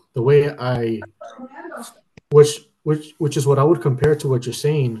feel, the way I which is what I would compare to what you're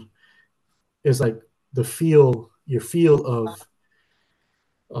saying, is like your feel of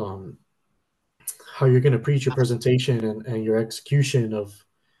um, how you're going to preach your presentation, and your execution of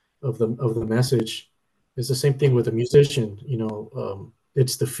the message is the same thing Mm, with a musician.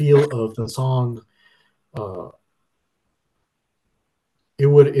 It's the feel of the song. It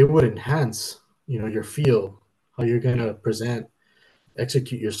would enhance your feel, how you're Yeah. gonna present,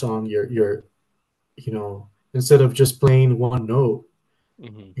 execute your song. Your you know, instead of just playing one note,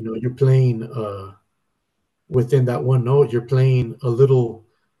 Hmm. you're playing within that one note, you're playing a little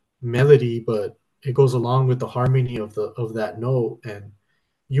melody, but it goes along with the harmony of that note, and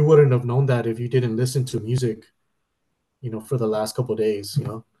you wouldn't have known that if you didn't listen to music, for the last couple of days.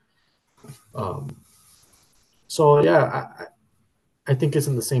 Um, so yeah, I think it's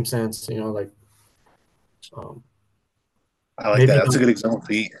in the same sense, like um, I like that. maybe That's a not. good example,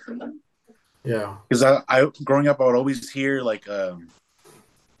 Pete. Yeah, Because I growing up, I would always hear like, I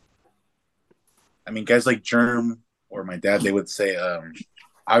mean, guys like Germ or my dad, they would say,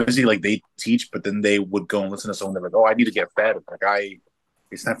 obviously, like they teach, but then they would go and listen to someone. They're like, "Oh, I need to get fed.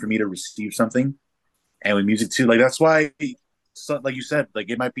 It's time for me to receive something." And with music too, like that's why, so, like you said, like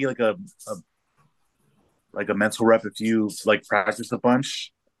it might be like a mental rep if you like practice a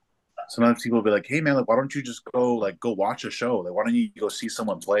bunch. Sometimes people will be like, "Hey man, like why don't you just go watch a show? Like why don't you go see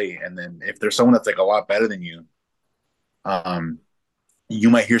someone play?" And then if there's someone that's like a lot better than you, um, you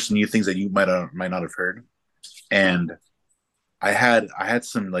might hear some new things that you might not have heard. And I had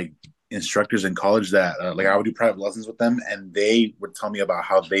some like instructors in college that like I would do private lessons with them, and they would tell me about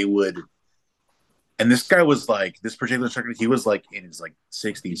how they would. And this guy was like this particular instructor. He was like in his like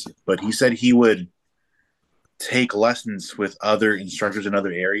 60s, but he said he would take lessons with other instructors in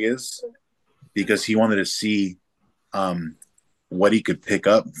other areas because he wanted to see um, what he could pick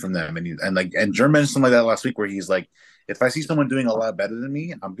up from them. And Jerm mentioned something like that last week where he's like, if I see someone doing a lot better than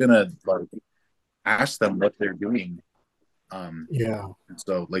me, I'm gonna like ask them what they're doing. Um, yeah,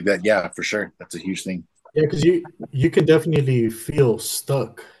 so like that, yeah, for sure, that's a huge thing. yeah, because you can definitely feel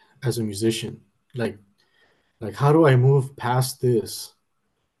stuck as a musician, like how do I move past this?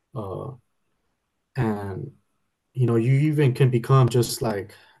 Uh, and you even can become just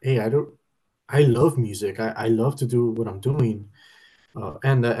like, hey, I love music. I love to do what I'm doing,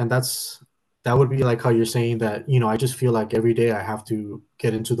 and that would be like how you're saying that. I just feel like every day I have to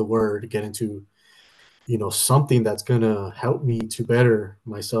get into the word, get into something that's gonna help me to better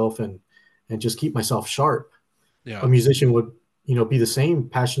myself and just keep myself sharp. A Yeah. musician would be the same,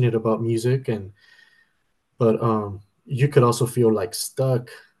 passionate about music, but you could also feel like stuck,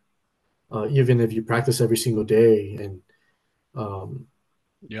 even if you practice every single day. And um,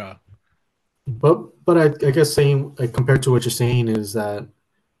 Yeah. but I guess saying, like, compared to what you're saying, is that,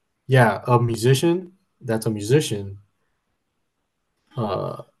 yeah, a musician that's a musician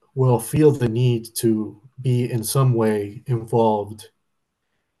uh, will feel the need to be in some way involved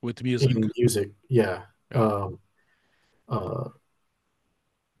With music. in music. Yeah. Yeah. Uh,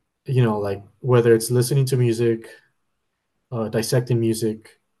 like whether it's listening to music, dissecting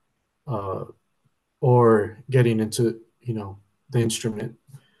music, uh, or getting into the instrument.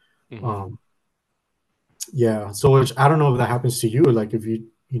 Hmm. Um, yeah. So I don't know if that happens to you. Like if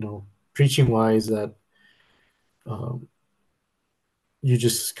preaching wise, that um, you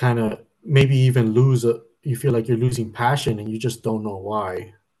just kind of maybe even you feel like you're losing passion and you just don't know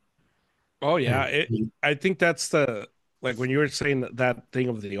why. Oh yeah. And I think that's like when you were saying that thing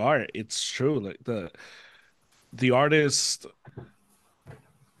of the art, it's true. Like the artist,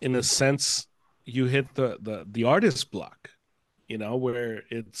 in a sense, you hit the artist block, where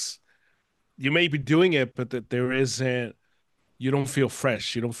you may be doing it, but that there isn't, you don't feel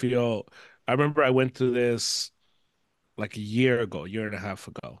fresh. You don't feel, I remember I went to this like a year ago, year and a half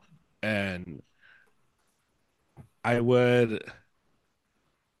ago, and I would,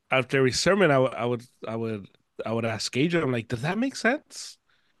 after every sermon, I would ask Adrian, I'm like, does that make sense?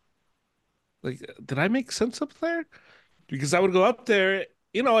 Like, did I make sense up there? Because I would go up there,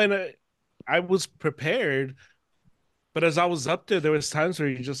 and I was prepared, but as I was up there was times where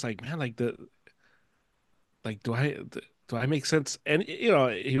you're just like, man, like like, do I make sense? And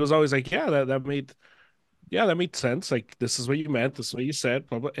he was always like, yeah, that made sense. Like, this is what you meant, this is what you said,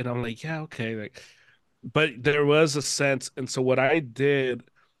 blah, blah. And I'm like, yeah, okay. Like, but there was a sense, and so what I did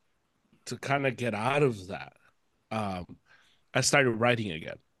to kind of get out of that, um, I started writing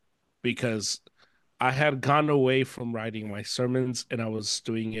again because I had gone away from writing my sermons and I was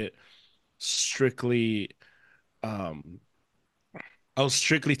doing it strictly. Um, I was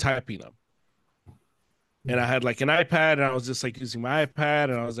strictly typing them, and I had like an iPad, and I was just like using my iPad,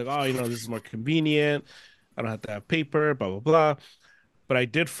 and I was like, oh, this is more convenient. I don't have to have paper, blah blah blah. But I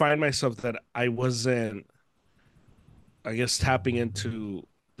did find myself that I wasn't, I guess, tapping into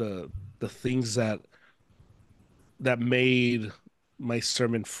the things that made my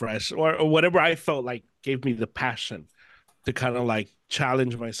sermon fresh, or whatever I felt like gave me the passion to kind of like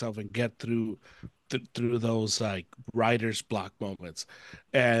challenge myself and get through those like writer's block moments.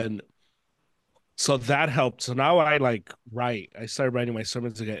 And So that helped. So now I like write. I started writing my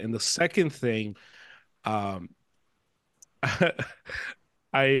sermons again. And the second thing, um,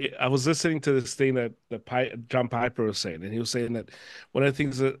 I was listening to this thing that John Piper was saying, and he was saying that one of the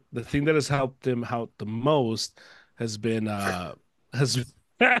things that the thing that has helped him out the most has been has has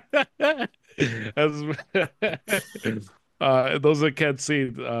those that can't see,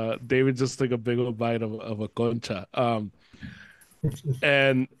 David just took a big old bite of a concha.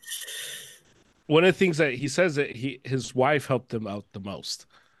 And one of the things that he says that his wife helped him out the most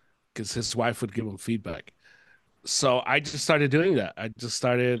because his wife would give him feedback. So I just started doing that. I just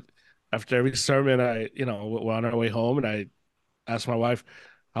started after every sermon. We're on our way home, and I asked my wife,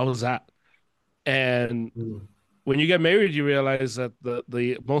 "How was that?" And Mm. when you get married, you realize that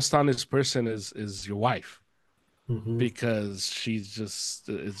the most honest person is your wife Mm-hmm. because it's just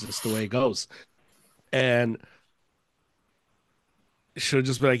the way it goes. And she'll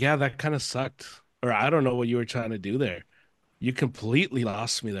just be like, "Yeah, that kind of sucked," or "I don't know what you were trying to do there. You completely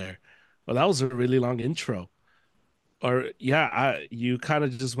lost me there." Well, that was a really long intro. Or yeah, you kind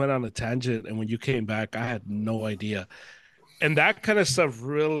of just went on a tangent, and when you came back, I had no idea. And that kind of stuff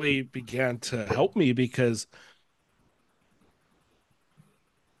really began to help me because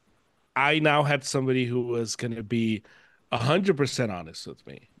I now had somebody who was going to be 100% honest with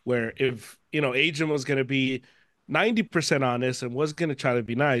me. Where if Agent was going to be 90% honest and was going to try to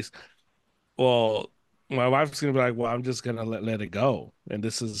be nice, well, my wife's going to be like, "Well, I'm just going to let it go, and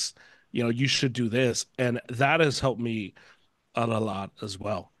this is, you should do this," and that has helped me a lot as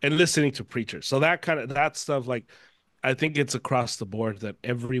well. And listening to preachers, so that stuff, like I think it's across the board that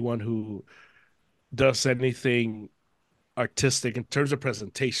everyone who does anything artistic in terms of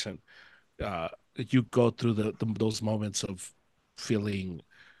presentation, you go through those moments of feeling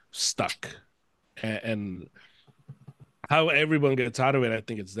stuck, and how everyone gets out of it, I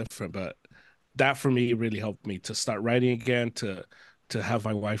think it's different. But that for me really helped me to start writing again, to have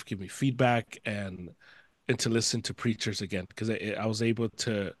my wife give me feedback, and to listen to preachers again because I was able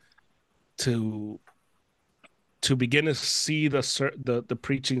to to begin to see the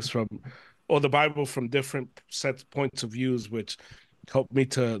preachings from or the Bible from different sets points of views, which helped me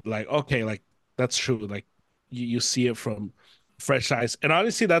to like, okay, like that's true. Like you see it from fresh eyes. And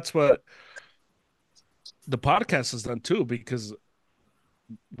honestly, that's what the podcast has done too, because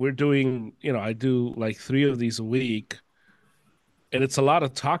we're doing, I do like 3 of these a week, and it's a lot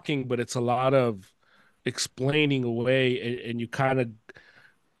of talking, but it's a lot of explaining away, and you kind of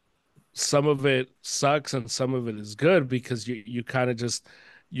some of it sucks and some of it is good because you kind of just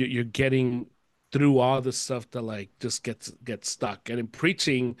you're getting through all the stuff that like just gets stuck. And in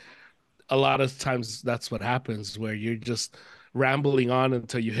preaching, a lot of times that's what happens, where you're just rambling on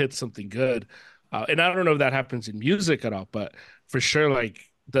until you hit something good. And I don't know if that happens in music at all, but for sure,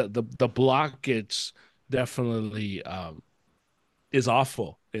 like the blockage definitely is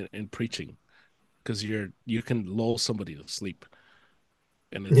awful in preaching because you can lull somebody to sleep,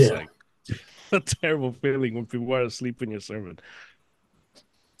 and it's Yeah. like a terrible feeling when people are asleep in your sermon.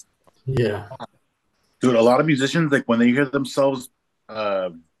 Yeah. Dude, a lot of musicians, like when they hear themselves,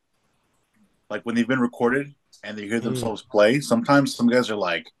 uh, like when they've been recorded and they hear Mm, themselves play, sometimes some guys are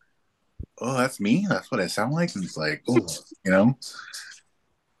like, "Oh, that's me. That's what I sound like." And it's like, oh, you know.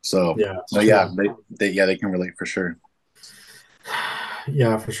 So, Yeah. It's no, yeah, true. they can relate for sure.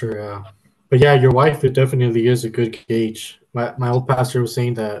 Yeah, for sure. Yeah. But yeah, your wife, it definitely is a good gauge. My old pastor was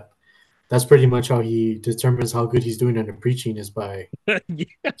saying that that's pretty much how he determines how good he's doing under preaching is yeah,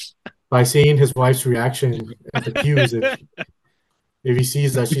 by seeing his wife's reaction at the pews. If he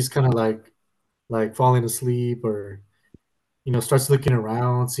sees that she's kind of like falling asleep, or starts looking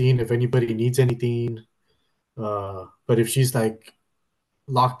around, seeing if anybody needs anything. But if she's like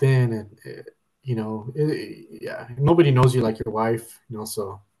locked in, and yeah, nobody knows you like your wife,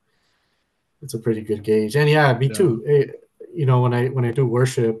 so it's a pretty good gauge. And yeah, me yeah, too. When I do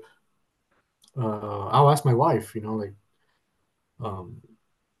worship, I'll ask my wife, like, um,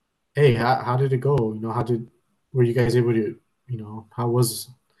 hey, how did it go? Were you guys able to, how was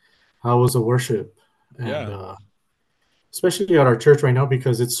the worship? And yeah, especially at our church right now,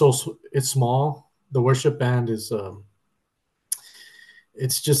 because it's small. The worship band is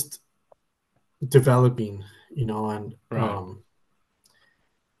it's just developing, and right,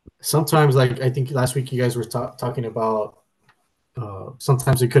 sometimes, like I think last week you guys were talking about,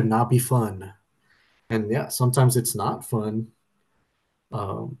 sometimes it could not be fun, and yeah, sometimes it's not fun,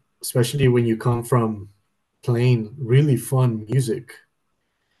 especially when you come from playing really fun music.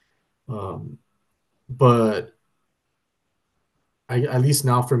 Um, but at least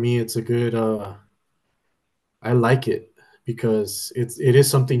now for me, it's a good. I like it because it is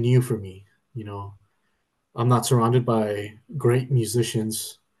something new for me. You know, I'm not surrounded by great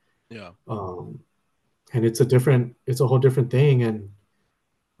musicians, Yeah. um, and it's a whole different thing. And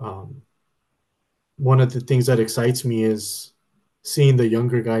um, one of the things that excites me is seeing the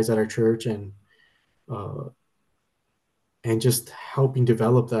younger guys at our church uh, and just helping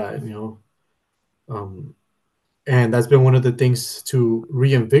develop that. Um, and that's been one of the things to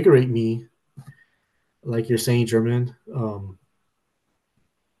reinvigorate me, like you're saying, German,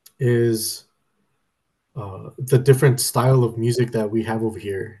 is the different style of music that we have over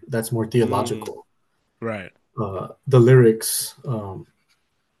here. That's more Mm, theological. right. The lyrics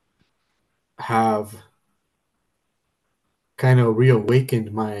have kind of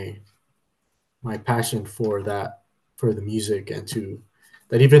reawakened my passion for that, for the music, and to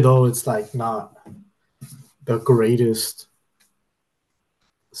that, even though it's like not the greatest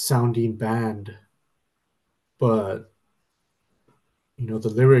sounding band, but the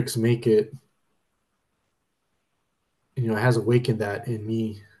lyrics make it, it has awakened that in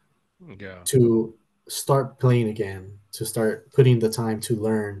me Yeah. to start playing again, to start putting the time to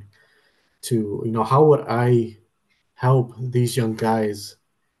learn, to how would I help these young guys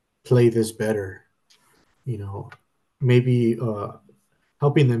play this better, you know maybe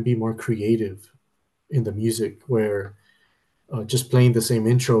helping them be more creative in the music, where just playing the same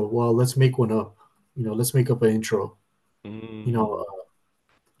intro, well, let's make one up, let's make up an intro, you know Mm, uh,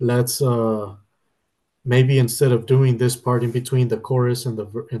 let's maybe instead of doing this part in between the chorus and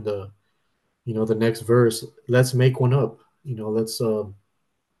the next verse, let's make one up, let's kind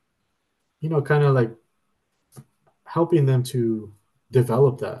of like helping them to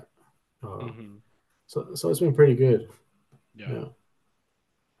develop that. uh, hmm. so it's been pretty good. Yeah. Yeah.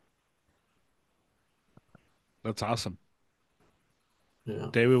 That's awesome. Yeah.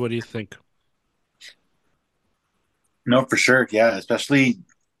 David, what do you think? No, for sure. Yeah, especially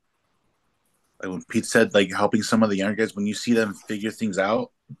like when Pete said, like helping some of the younger guys when you see them figure things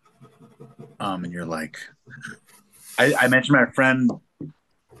out. And you're like, I mentioned my friend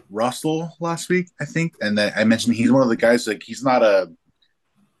Russell last week, I think, and that I mentioned he's one of the guys like he's not a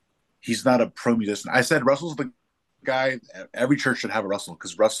pro musician. I said Russell's the guy. Every church should have a Russell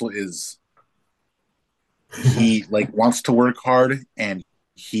because Russell is he like wants to work hard and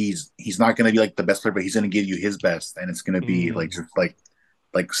he's not going to be like the best player, but he's going to give you his best, and it's going to be like Mm, just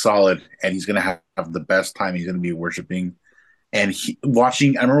like solid, and he's going to have the best time. He's going to be worshiping and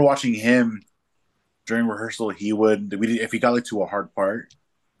watching. I remember watching him during rehearsal. He would if he got like to a hard part,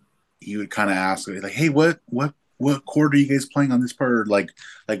 he would kind of ask like, "Hey, what chord are you guys playing on this part? Or, like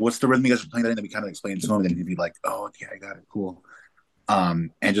what's the rhythm you guys are playing?" That, and then we kind of explain to him, and he'd be like, "Oh, yeah, I got it, cool."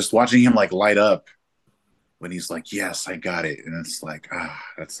 And just watching him like light up when he's like, "Yes, I got it," and it's like,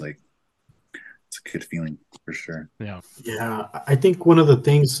 that's like it's a good feeling for sure. yeah. Yeah, I think one of the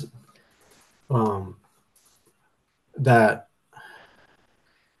things um, that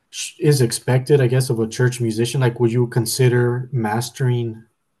is expected, I guess, of a church musician, like, would you consider mastering,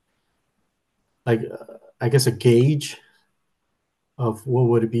 like, I guess, a gauge of what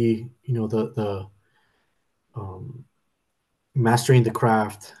would it be, the um, mastering the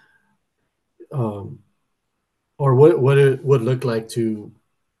craft, um, or what it would look like to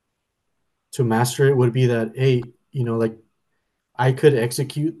master it? Would it be that, hey, like, I could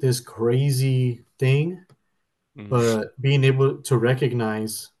execute this crazy thing, Mm, but being able to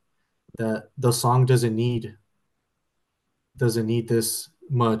recognize that the song doesn't need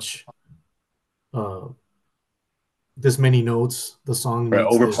uh this many notes, the song Right,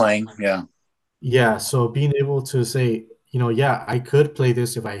 needs this. overplaying, yeah, Yeah, so being able to say, yeah, I could play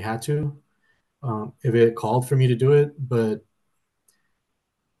this if I had to, if it called for me to do it, but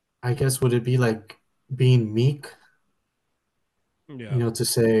I guess would it be like being meek, yeah. to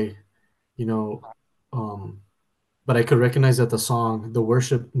say, you know um but I could recognize that the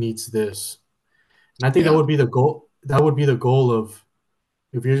worship needs this. And I think that yeah, would be the goal. That would be the goal of,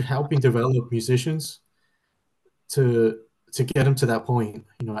 if you're helping develop musicians, to get them to that point,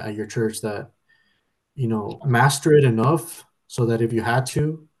 at your church, that master it enough so that if you had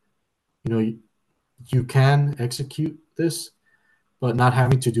to, you can execute this, but not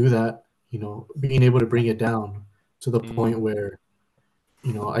having to do that, being able to bring it down to the point Mm, where,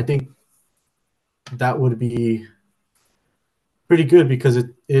 I think that would be pretty good, because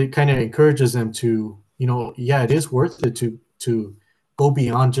it kind of encourages them to, yeah, it is worth it to go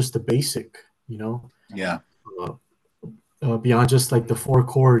beyond just the basic, yeah. uh, beyond just like the four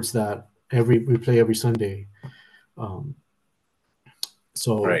chords that every we play every Sunday. Um,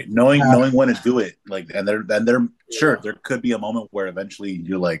 so Right, knowing yeah, knowing when to do it, like, and there sure yeah, there could be a moment where eventually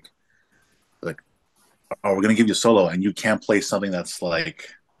you're like, oh, we're gonna give you a solo, and you can't play something that's like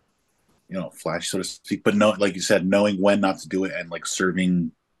flash, so to speak. But no, like you said, knowing when not to do it and like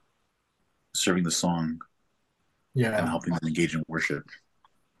serving the song and Yeah, helping them engage in worship.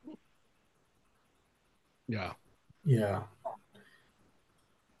 Yeah. yeah,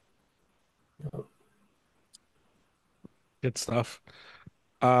 Good stuff.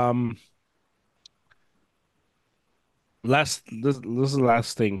 Um, this is the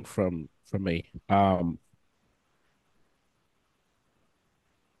last thing from me.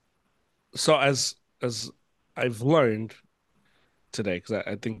 So as I've learned today, because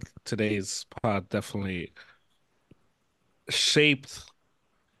I think today's pod definitely shaped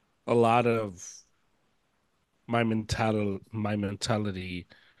a lot of my mentality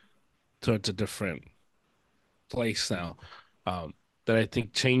towards a different place now. Um, that I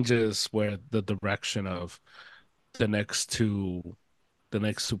think changes where the direction of the next two the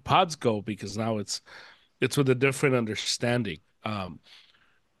next two pods go, because now it's with a different understanding.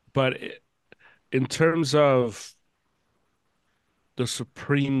 But in terms of the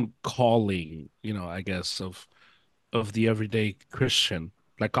supreme calling, I guess of the everyday Christian,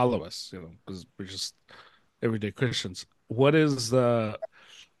 like all of us, because we're just everyday Christians. What is the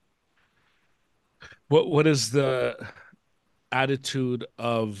attitude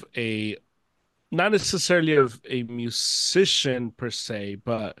of a not necessarily of a musician per se,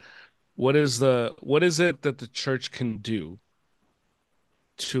 but what is it that the church can do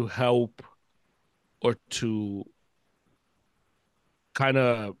to help or to kind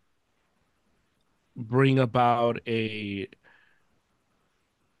of bring about a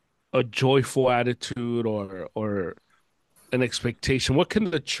joyful attitude or an expectation? What can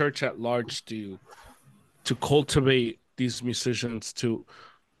the church at large do to cultivate these musicians to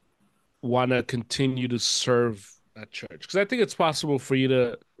want to continue to serve at church? Because I think it's possible for you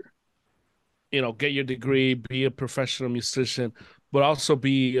to, get your degree, be a professional musician, but also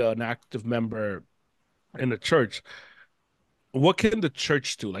be an active member in the church. What can the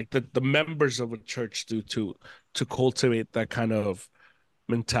church do, like the members of a church do to cultivate that kind of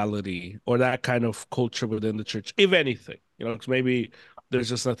mentality or that kind of culture within the church, if anything? Because maybe there's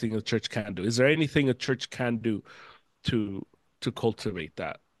just nothing a church can do. Is there anything a church can do to to cultivate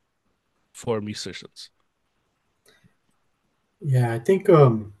that for musicians? yeah. I think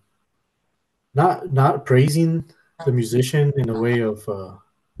not praising the musician in a way of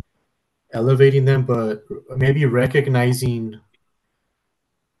elevating them, but maybe recognizing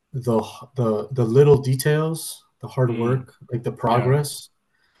the the little details, the hard Mm, work, like the yeah. progress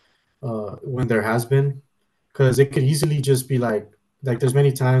when there has been, because it could easily just be like there's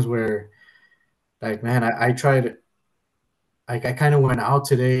many times where like man, I tried. I kind of went out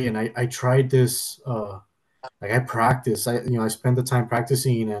today and I tried this like I practiced. I spent the time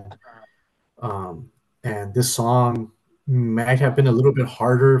practicing um and this song might have been a little bit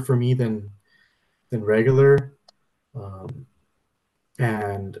harder for me than regular. Um,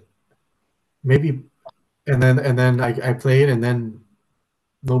 and maybe and then I play it and then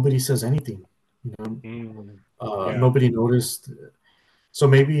nobody says anything, you know. Mm, yeah. Nobody noticed. So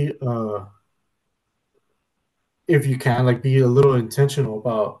maybe if you can like be a little intentional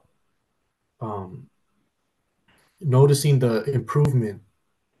about um, noticing the improvement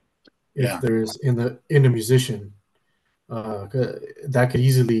if Yeah, there's in a musician, that could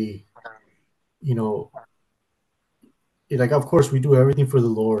easily, you know, like of course we do everything for the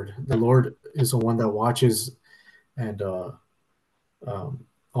Lord. The Lord is the one that watches and um,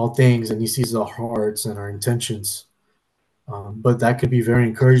 all things, and He sees our hearts and our intentions. But that could be very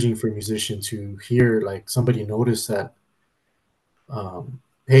encouraging for a musician to hear like somebody notice that.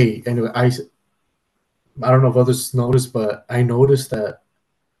 Hey, anyway, I don't know if others noticed, but I noticed that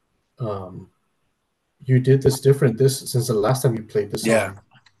um, you did this different this since the last time you played this yeah, song,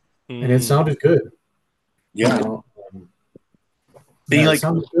 and it Mm, sounded good. You yeah. know, Being yeah, it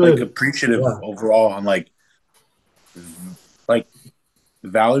sounded like good. appreciative Yeah, overall and like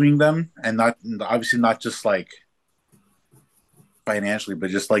valuing them and not obviously not just like financially, but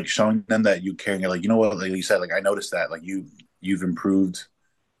just like showing them that you care and you're like, you know what, like you said, like I noticed that like you've improved.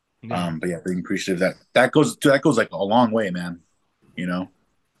 yeah. But yeah, being appreciative that goes like a long way, man. You know?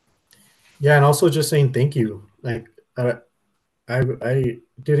 yeah, and also just saying thank you. Like I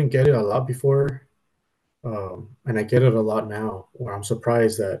didn't get it a lot before, and I get it a lot now. Where I'm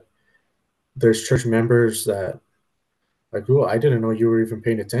surprised that there's church members that like, oh, I didn't know you were even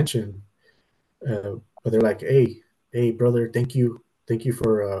paying attention. But they're like, hey, brother, thank you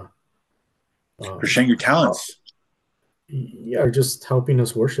for For um, sharing your uh, talents. yeah, just helping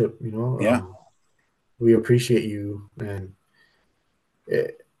us worship. Yeah. We appreciate you, and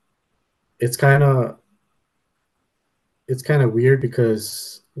it, it's kind of weird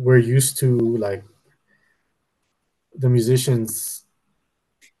because we're used to like the musicians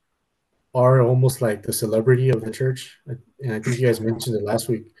are almost like the celebrity of the church, and I think you guys mentioned it last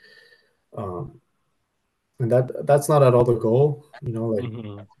week. Um, and that's not at all the goal, you know. Like,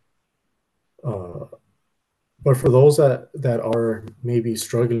 Hmm. uh, but for those that are maybe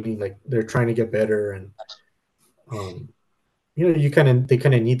struggling, like they're trying to get better, and um, you know, they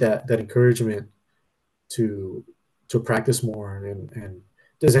kind of need that encouragement to practice more. And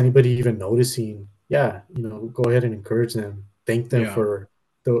does anybody even noticing? Yeah, you know, go ahead and encourage them, thank them Yeah. for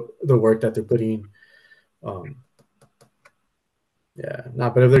the work that they're putting. Um, yeah,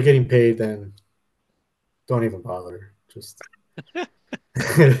 not. But if they're getting paid, then don't even bother. Just I'm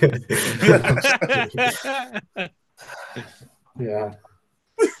just kidding. Yeah.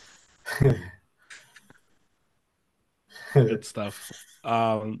 Good stuff.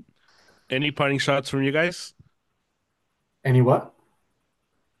 Um, any parting shots from you guys? Any what?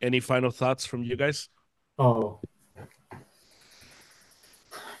 Any final thoughts from you guys? Oh,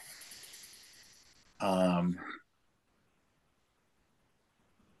 Um,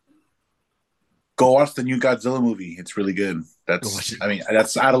 go watch the new Godzilla movie. It's really good. Go watch I mean,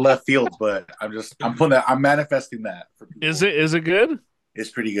 that's out of left field, but I'm manifesting that for Is people. it good?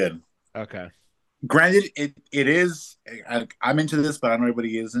 It's pretty good. Okay. Granted, it is. I'm into this, but I know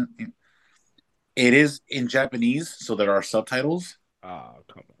everybody isn't. It is in Japanese, so there are subtitles. Oh,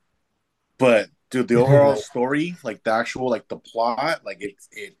 come on. But dude, the overall right. story, like the actual, like the plot, like it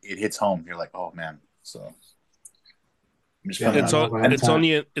hits home. You're like, oh man. So I'm just Yeah, planning It's on. all no, I have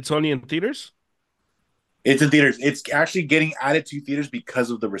time. it's only in theaters? It's in theaters. It's actually getting added to theaters because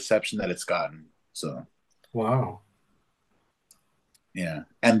of the reception that it's gotten. So Wow. yeah,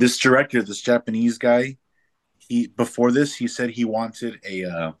 and this director, this Japanese guy, he before this he said he wanted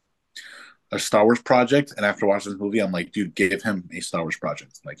a Star Wars project, and after watching this movie, I'm like, dude, give him a Star Wars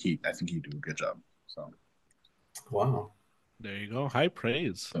project. Like I think he'd do a good job. So Wow. There you go. High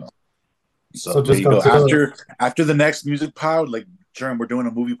praise. so, So so there just you go. Godzilla. After the next music pod, like Jerm, we're doing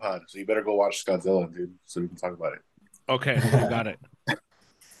a movie pod, so you better go watch Godzilla, dude, so we can talk about it. Okay, we got it.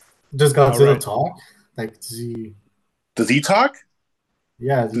 Does All Godzilla right. talk? Like, does he? Does he talk?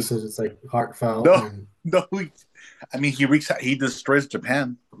 Yeah, he Does, says it's like heartfelt no, and no. I mean, he destroys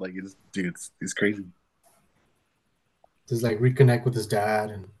Japan. Like, dude, it's crazy. does like reconnect with his dad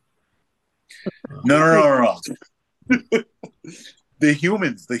and. No, Uh, no, no, no, no. The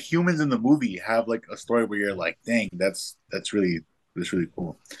humans in the movie have like a story where you're like, dang, that's really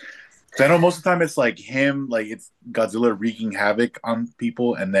cool. So I know most of the time it's like him, like it's Godzilla wreaking havoc on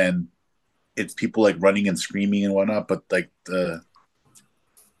people, and then it's people like running and screaming and whatnot. But like the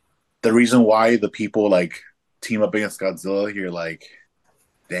reason why the people like team up against Godzilla, you're like,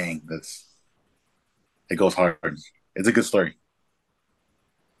 dang, that's it goes hard. It's a good story.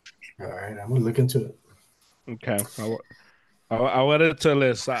 all right, I'm gonna look into it. Okay. I wanted to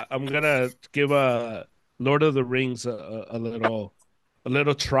list. I'm gonna give a Lord of the Rings a little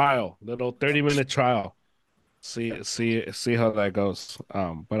trial, little 30-minute trial. See how that goes.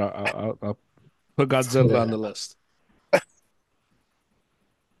 But I'll put Godzilla on Yeah. the list. What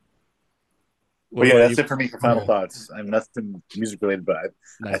But yeah, about that's you? it for me for final Yeah. thoughts. I'm nothing music related, but I think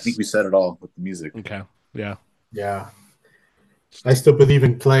Nice. we said it all with the music. Okay. Yeah. Yeah. I still believe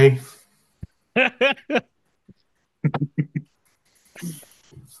in Clay.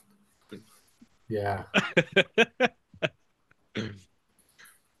 Yeah.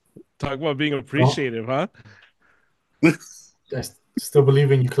 Talk about being Don't. appreciative, huh? Still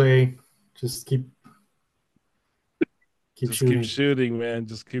believe in you, Clay. Just keep Just keep shooting. shooting, man.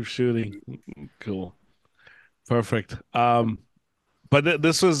 Just keep shooting. Cool. Perfect. But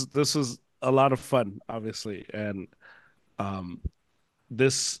this was a lot of fun, obviously, and um,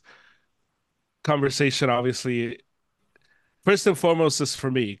 this conversation, obviously, first and foremost, is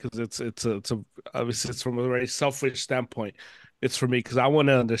for me because it's a obviously it's from a very selfish standpoint. It's for me because I want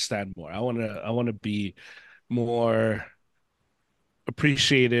to understand more. I want to be more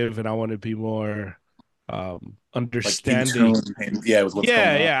appreciative, and I want to be more Like in understanding. tune, and yeah, with what's going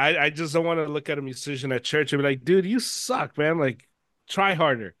Yeah, on. yeah. I just don't want to look at a musician at church and be like, dude, you suck, man. Like, try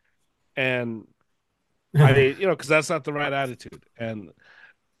harder. And because that's not the right attitude. And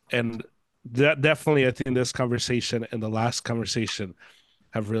that definitely, I think this conversation and the last conversation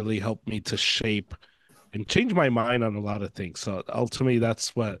have really helped me to shape and change my mind on a lot of things. So ultimately,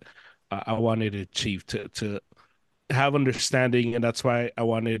 that's what I wanted to achieve to have understanding, and that's why I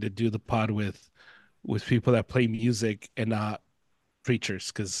wanted to do the pod with people that play music and not preachers.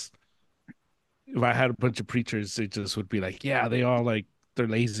 Because if I had a bunch of preachers, it just would be like, yeah, they all like they're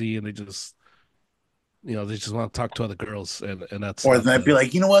lazy and they just they just want to talk to other girls, and that's Or not then I'd be the.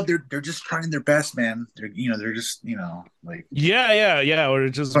 like, you know what? They're just trying their best, man. They're just like Yeah, or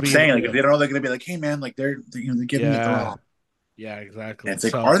just what I'm being saying. Like if they don't know, they're gonna be like, hey man, like they're giving it their yeah, all. yeah, And exactly. it's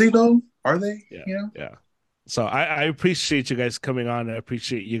like, So are they though? Are they? yeah, You know? yeah. So I appreciate you guys coming on. I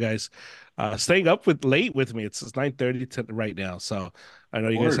appreciate you guys staying up with late with me. It's 9:30 to right now, so I know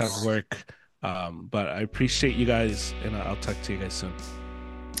Of you guys have course. work. But I appreciate you guys, and I'll talk to you guys soon.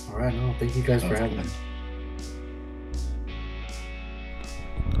 All right, no, thank you guys for having me.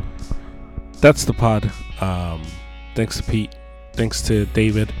 That's the pod. Thanks to Pete. Thanks to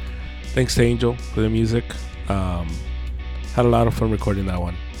David. Thanks to Angel for the music. Had a lot of fun recording that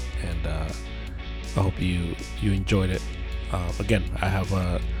one, and I hope you enjoyed it. Again, I have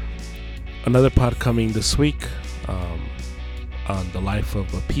another pod coming this week on the life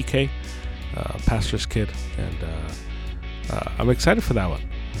of a PK, pastor's kid, and I'm excited for that one.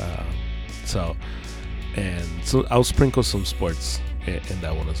 So I'll sprinkle some sports in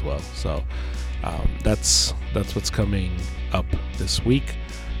that one as well. So that's what's coming up this week.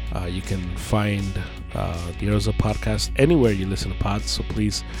 You can find the Arosa podcast anywhere you listen to pods. So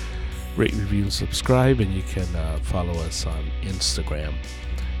please rate, review, and subscribe. And you can follow us on Instagram.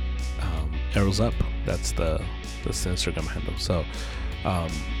 Arrows Up. That's the Instagram handle. So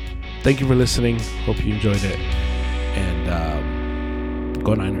thank you for listening. Hope you enjoyed it. And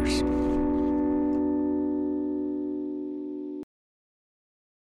go Niners.